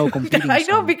 Because there's no competing. I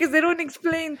know, because they don't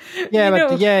explain. Yeah,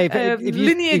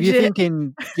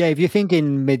 if you think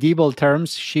in medieval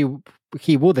terms,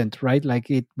 he wouldn't, right? Like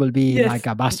it will be like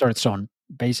a bastard son.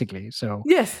 Basically, so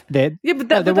there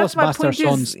was bastard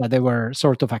sons that they were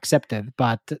sort of accepted,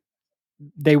 but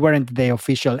they weren't the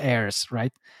official heirs,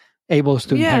 right? Able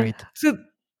to inherit.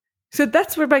 So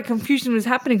that's where my confusion was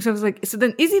happening. So I was like, so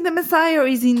then is he the Messiah or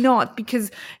is he not?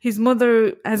 Because his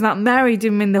mother has not married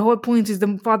him, and the whole point is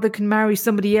the father can marry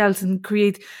somebody else and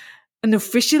create an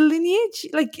official lineage.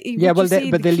 Like,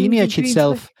 but the lineage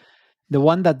itself. The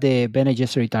one that the Bene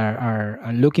Gesserit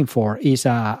are looking for is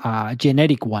a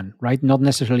genetic one, right? Not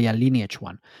necessarily a lineage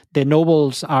one. The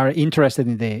nobles are interested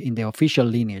in the official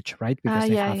lineage, right? Because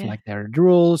they have like their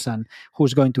rules and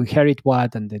who's going to inherit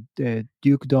what, and the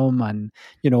dukedom, and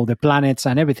the planets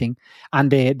and everything,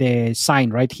 and the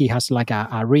sign, right? He has like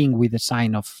a ring with the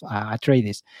sign of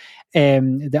Atreides,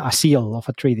 a seal of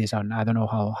Atreides, and I don't know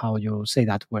how you say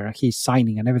that, where he's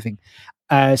signing and everything.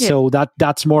 So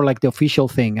that's more like the official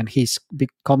thing, and he's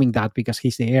becoming that because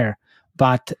he's the heir.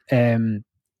 But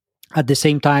at the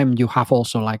same time, you have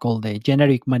also like all the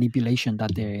generic manipulation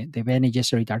that the Bene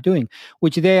Gesserit are doing,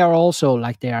 which they are also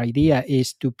like, their idea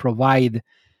is to provide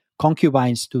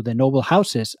concubines to the noble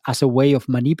houses as a way of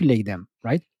manipulate them,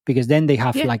 right? Because then they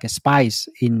have like a spies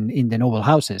in the noble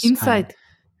houses inside.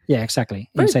 Yeah, exactly.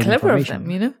 Very clever of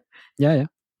them, Yeah.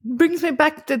 Brings me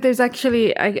back that there's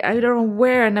actually I don't know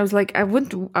where, and I was like, I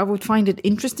would find it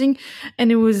interesting,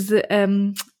 and it was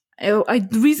the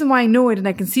reason why I know it, and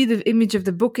I can see the image of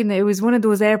the book in it. It was one of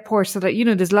those airports that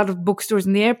there's a lot of bookstores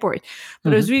in the airport,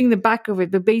 but I was reading the back of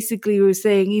it. But basically, it was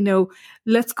saying,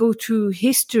 let's go to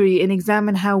history and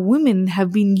examine how women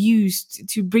have been used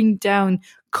to bring down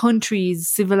countries,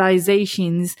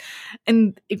 civilizations,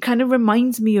 and it kind of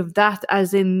reminds me of that,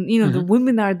 as in the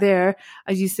women are there,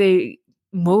 as you say,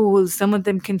 moles. Some of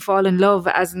them can fall in love,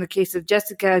 as in the case of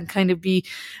Jessica, and kind of be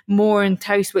more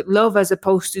enticed with love as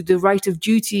opposed to the right of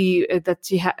duty that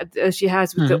she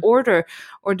has with the order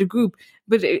or the group.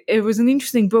 But it was an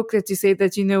interesting book that you say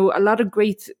that, a lot of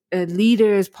great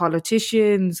leaders,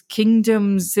 politicians,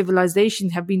 kingdoms, civilization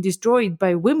have been destroyed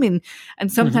by women.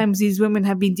 And sometimes these women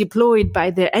have been deployed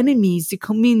by their enemies to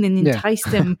come in and entice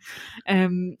them.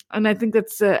 And I think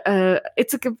that's,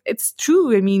 it's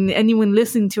true. I mean, anyone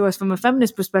listening to us from a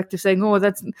feminist perspective saying, oh,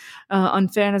 that's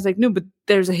unfair. And I was like, no, but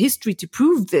there's a history to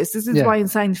prove this. This is why in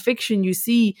science fiction you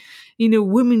see,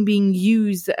 women being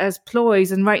used as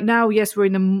ploys. And right now, yes, we're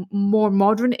in a more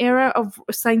modern era of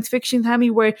science fiction, Tammy,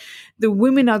 where the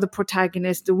women are the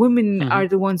protagonists. The women are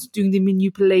the ones doing the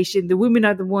manipulation. The women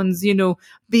are the ones,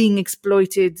 being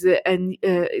exploited. And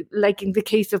like in the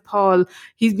case of Paul,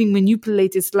 he's being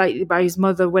manipulated slightly by his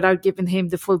mother without giving him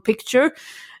the full picture.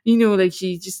 Like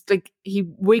he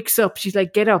wakes up, she's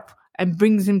like, get up, and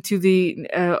brings him to the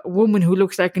woman who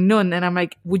looks like a nun. And I'm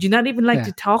like, would you not even like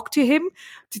to talk to him,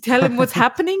 to tell him what's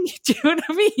happening? Do you know what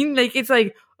I mean? Like, it's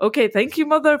like, okay, thank you,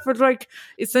 mother, for like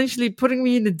essentially putting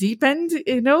me in the deep end,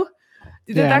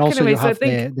 Yeah, and also you have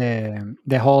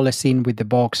the whole scene with the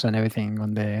box and everything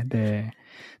on the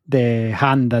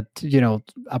hand that,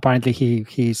 apparently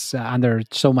he's under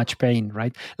so much pain,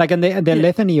 right? Like, and the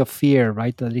litany of fear,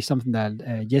 right? That is something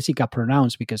that Jessica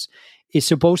pronounced, because it's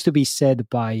supposed to be said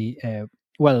by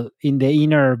in the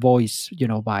inner voice,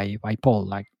 by Paul,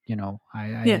 like,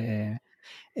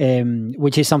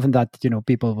 which is something that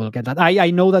people will get that.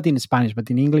 I know that in Spanish, but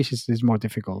in English it's more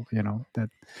difficult, that.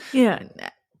 Yeah.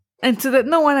 And so that,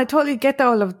 no, and I totally get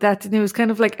all of that. And it was kind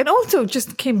of like, and also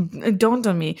just dawned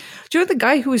on me. Do you know the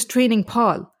guy who was training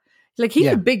Paul? Like, he's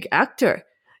a big actor.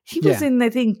 He was in,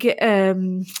 I think,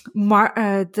 the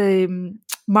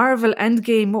Marvel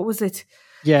Endgame. What was it?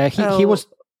 Yeah,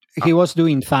 he was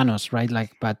doing Thanos, right?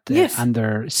 Like, but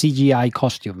under CGI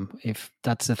costume, if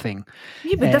that's the thing.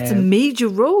 Yeah, but that's a major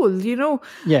role,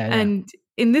 Yeah. And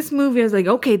in this movie, I was like,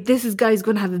 okay, this guy's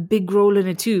going to have a big role in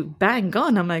it too. Bang,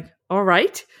 gone. I'm like, all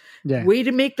right. Yeah. Way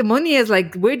to make the money. Is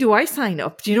like, where do I sign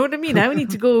up? Do you know what I mean? I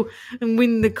need to go and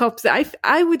win the cups.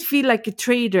 I would feel like a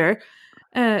trader,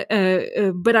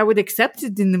 but I would accept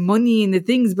it in the money and the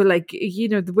things. But like,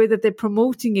 the way that they're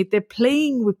promoting it, they're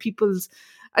playing with people's.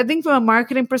 I think from a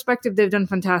marketing perspective, they've done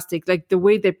fantastic. Like the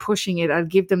way they're pushing it, I'll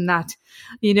give them that.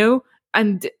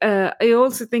 And I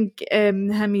also think,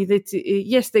 Hemi, that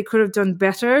yes, they could have done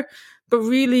better, but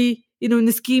really, in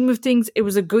the scheme of things, it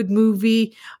was a good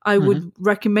movie. I would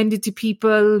recommend it to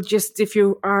people. Just if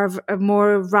you are a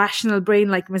more rational brain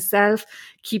like myself,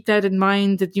 keep that in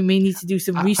mind, that you may need to do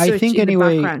some research in the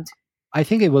background. I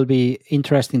think it will be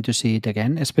interesting to see it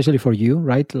again, especially for you,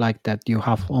 right? Like that you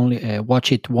have only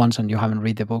watched it once and you haven't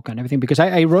read the book and everything. Because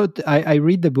I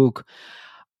read the book,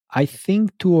 I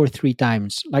think 2 or 3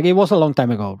 times. Like, it was a long time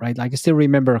ago, right? Like, I still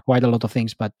remember quite a lot of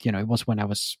things, but it was when I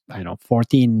was,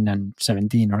 14 and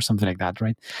 17 or something like that,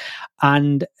 right?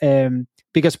 And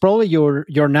because probably you're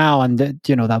now, and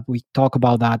that we talk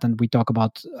about that, and we talk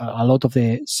about a lot of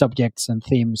the subjects and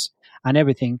themes and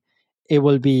everything, it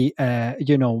will be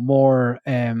more.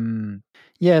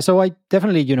 So I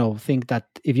definitely think that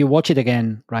if you watch it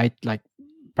again, right, like,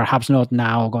 perhaps not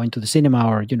now going to the cinema,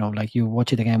 or like you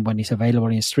watch it again when it's available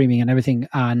in streaming and everything,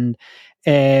 and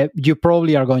you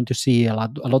probably are going to see a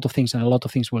lot of things, and a lot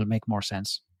of things will make more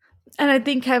sense. And I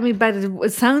think, having by the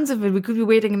sounds of it, we could be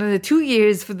waiting another 2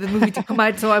 years for the movie to come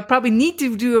out. So I probably need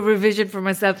to do a revision for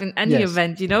myself in any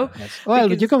event, Yes. Well,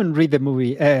 because you can read the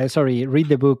movie. Read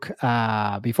the book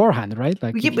beforehand, right?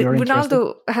 Like, yeah, but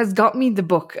Ronaldo has got me the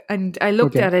book, and I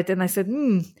looked at it and I said,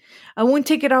 I won't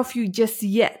take it off you just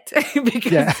yet,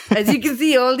 because as you can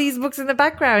see, all these books in the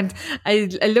background, I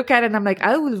look at it and I'm like,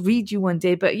 I will read you one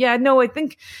day. But I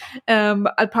think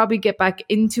I'll probably get back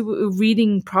into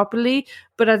reading properly.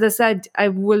 But as I said, I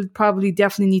will probably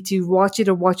definitely need to watch it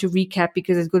or watch a recap,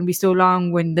 because it's going to be so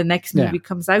long when the next movie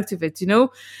comes out of it,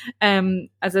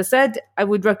 As I said, I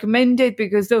would recommend it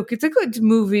because, look, it's a good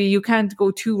movie. You can't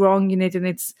go too wrong in it, and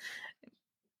it's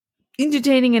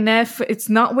entertaining enough. It's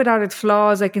not without its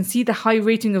flaws. I can see the high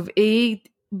rating of A,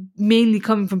 mainly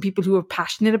coming from people who are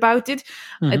passionate about it.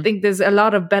 I think there's a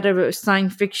lot of better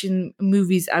science fiction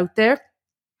movies out there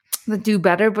that do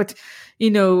better, but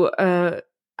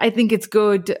I think it's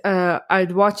good.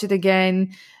 I'd watch it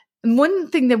again. And one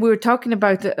thing that we were talking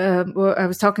about, I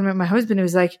was talking about my husband, it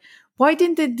was like, why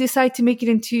didn't they decide to make it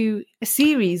into a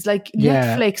series like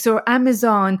Netflix or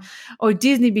Amazon or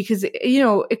Disney? Because,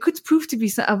 it could prove to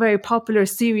be a very popular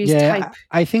series type.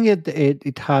 I think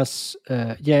it has,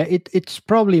 it's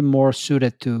probably more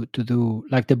suited to do,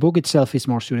 like, the book itself is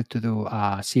more suited to do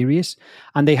a series,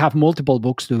 and they have multiple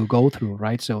books to go through,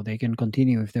 right? So they can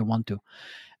continue if they want to.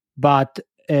 But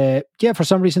for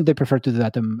some reason they prefer to do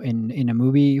that in a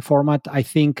movie format. I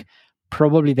think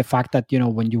probably the fact that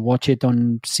when you watch it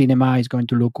on cinema, it's going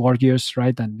to look gorgeous,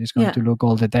 right? And it's going to look,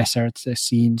 all the deserts, the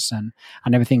scenes, and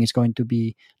everything is going to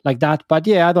be like that. But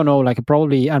I don't know, like,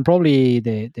 probably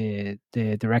the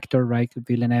director, right,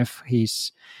 Villeneuve,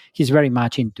 he's very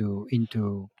much into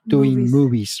doing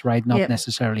movies, right? Not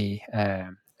necessarily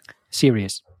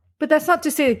series. But that's not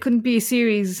to say it couldn't be a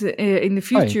series in the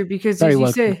future, because as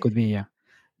you say, it could be,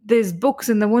 there's books.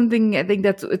 And the one thing I think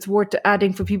that it's worth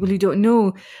adding for people who don't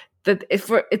know, that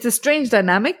it's a strange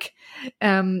dynamic,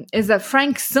 is that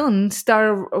Frank's son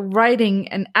started writing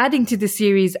and adding to the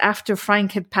series after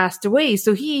Frank had passed away.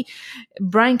 So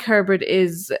Brian Herbert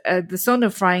is the son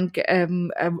of Frank,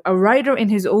 a writer in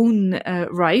his own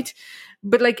right,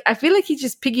 but like I feel like he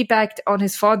just piggybacked on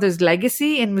his father's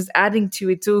legacy and was adding to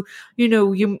it. So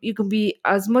you can be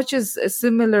as much as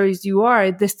similar as you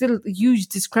are. There's still huge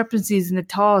discrepancies in the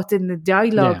thought and the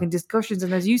dialogue and discussions.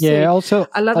 And as you say, also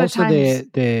a lot of times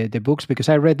the books, because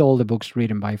I read all the books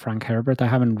written by Frank Herbert. I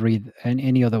haven't read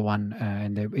any other one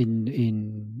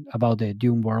in about the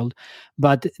Dune world,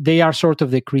 but they are sort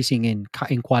of decreasing in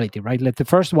quality, right? Like the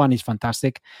first one is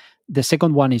fantastic. The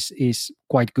second one is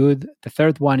quite good. The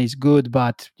third one is good,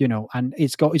 but and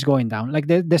it's going down. Like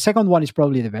the second one is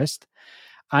probably the best,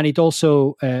 and it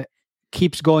also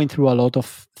keeps going through a lot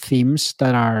of themes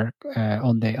that are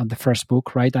on the first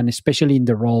book, right? And especially in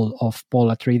the role of Paul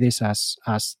Atreides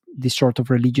as this sort of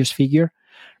religious figure,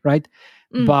 right?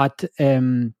 But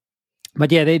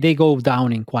yeah, they go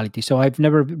down in quality. So I've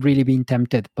never really been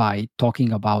tempted by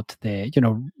talking about the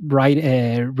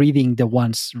reading the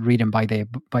ones written by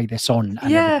the son.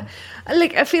 Yeah,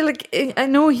 like I feel like I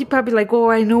know he probably like, oh,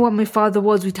 I know what my father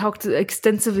was. We talked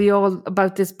extensively all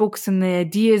about these books and the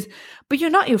ideas, but you're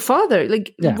not your father.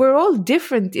 Like we're all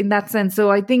different in that sense. So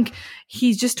I think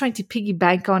he's just trying to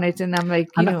piggyback on it. And I'm like,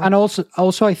 and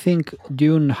also I think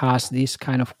Dune has this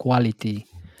kind of quality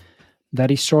that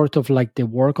is sort of like the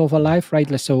work of a life,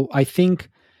 right? So I think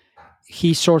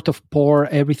he sort of poured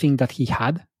everything that he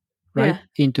had, right,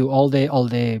 into all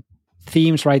the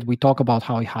themes, right? We talk about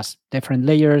how it has different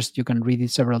layers. You can read it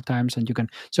several times, and you can.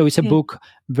 So it's a book,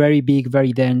 very big,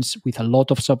 very dense, with a lot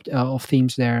of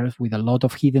themes there, with a lot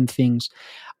of hidden things,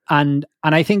 and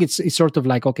I think it's sort of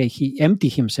like, okay, he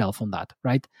emptied himself on that,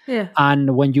 right? Yeah.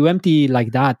 And when you empty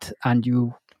like that, and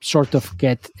you sort of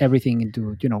get everything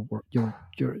into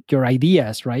your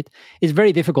ideas, right, it's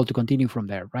very difficult to continue from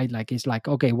there, right? Like it's like,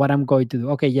 okay, what I'm going to do,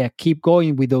 okay, yeah, keep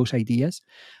going with those ideas,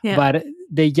 but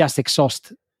they just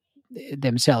exhaust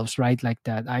themselves, right? Like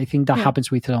that. I think that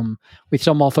happens with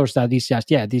some authors, that is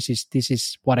just, this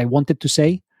is what I wanted to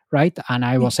say, right? And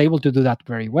I was able to do that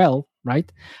very well, right?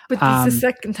 But this the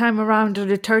second time around or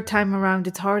the third time around,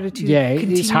 it's harder to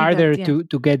it's harder to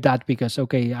get that, because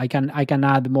okay, I can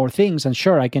add more things, and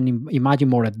sure, I can imagine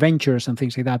more adventures and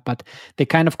things like that, but the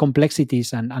kind of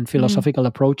complexities and philosophical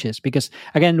approaches, because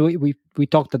again, we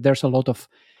talked that there's a lot of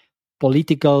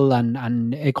political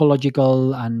and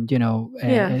ecological and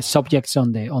subjects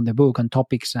on the book, and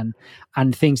topics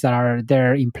and things that are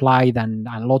there implied, and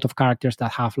a lot of characters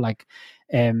that have like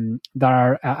that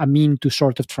are a mean to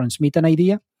sort of transmit an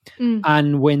idea.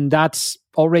 And when that's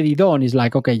already done, it's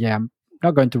like, okay, I'm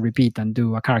not going to repeat and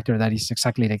do a character that is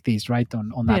exactly like this, right,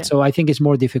 on that. So I think it's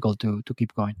more difficult to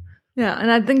keep going. Yeah,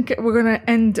 and I think we're going to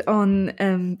end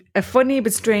on a funny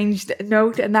but strange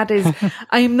note, and that is,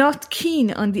 I am not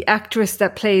keen on the actress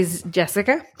that plays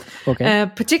Jessica. Okay.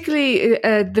 Particularly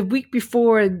the week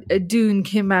before Dune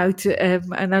came out,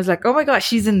 and I was like, oh my gosh,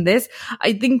 she's in this.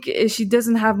 I think she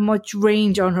doesn't have much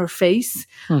range on her face.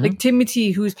 Like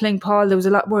Timothy, who's playing Paul, there was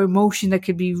a lot more emotion that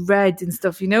could be read and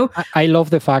stuff, I love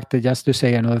the fact that, just to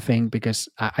say another thing, because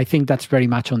I think that's very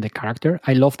much on the character.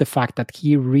 I love the fact that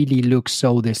he really looks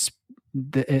so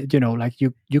like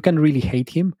you can really hate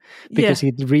him, because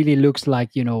it really looks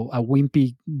like a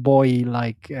wimpy boy,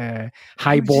 like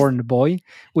highborn boy,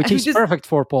 which is perfect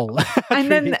for Paul. And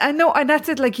then I know, and that's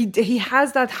it. Like he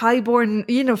has that highborn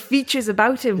features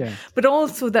about him, but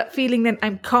also that feeling that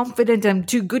I'm confident, I'm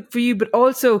too good for you, but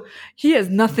also he has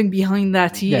nothing behind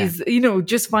that. He is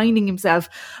just finding himself.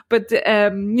 But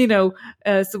so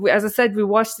as I said, we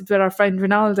watched it with our friend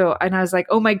Ronaldo, and I was like,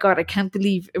 oh my god, I can't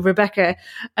believe Rebecca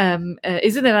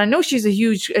isn't it? I know she's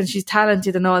and she's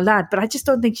talented and all that, but I just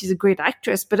don't think she's a great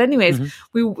actress. But anyways,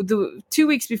 the 2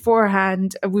 weeks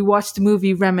beforehand, we watched the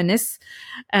movie Reminisce.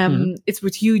 It's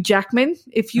with Hugh Jackman.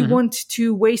 If you want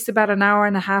to waste about an hour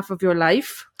and a half of your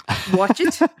life, watch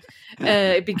it.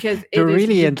 Because you're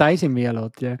really enticing me a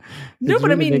lot. Yeah. No, but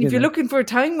really, I mean, if you're looking for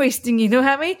time wasting,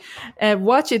 Hammy,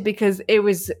 watch it, because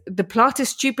the plot is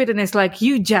stupid, and it's like,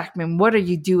 Hugh Jackman, what are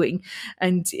you doing?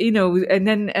 And and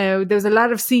then there's a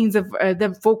lot of scenes of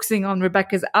them focusing on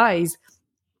Rebecca's eyes.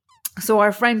 So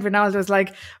our friend Ronaldo was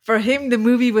like, for him, the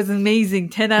movie was amazing,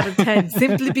 10 out of 10,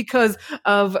 simply because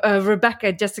of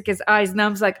Rebecca, Jessica's eyes. And I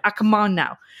was like, come on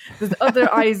now. There's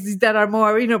other eyes that are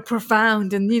more,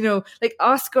 profound. And, like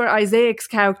Oscar Isaac's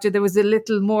character, there was a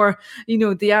little more,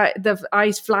 the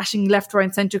eyes flashing left, right,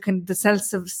 and center, the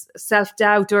sense of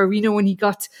self-doubt, or, when he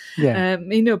got,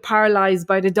 paralyzed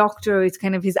by the doctor, it's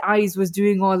kind of his eyes was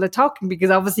doing all the talking,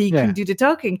 because obviously he couldn't do the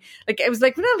talking. Like, I was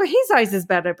like, Ronaldo, his eyes is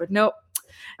better, but no.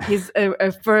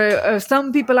 for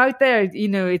some people out there,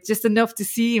 it's just enough to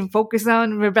see and focus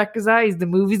on Rebecca's eyes. The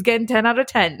movie's getting 10 out of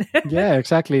 10. Yeah,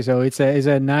 exactly. So it's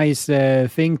a nice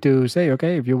thing to say.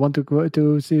 Okay, if you want to go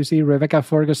to see Rebecca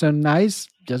Ferguson eyes,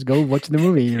 just go watch the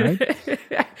movie, right?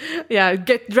 Yeah,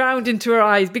 get drowned into her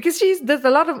eyes, because there's a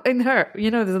lot of in her.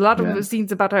 There's a lot of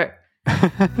scenes about her.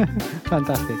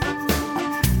 Fantastic.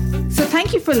 So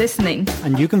thank you for listening.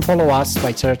 And you can follow us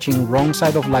by searching Wrong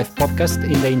Side of Life podcast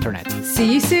in the internet.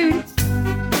 See you soon.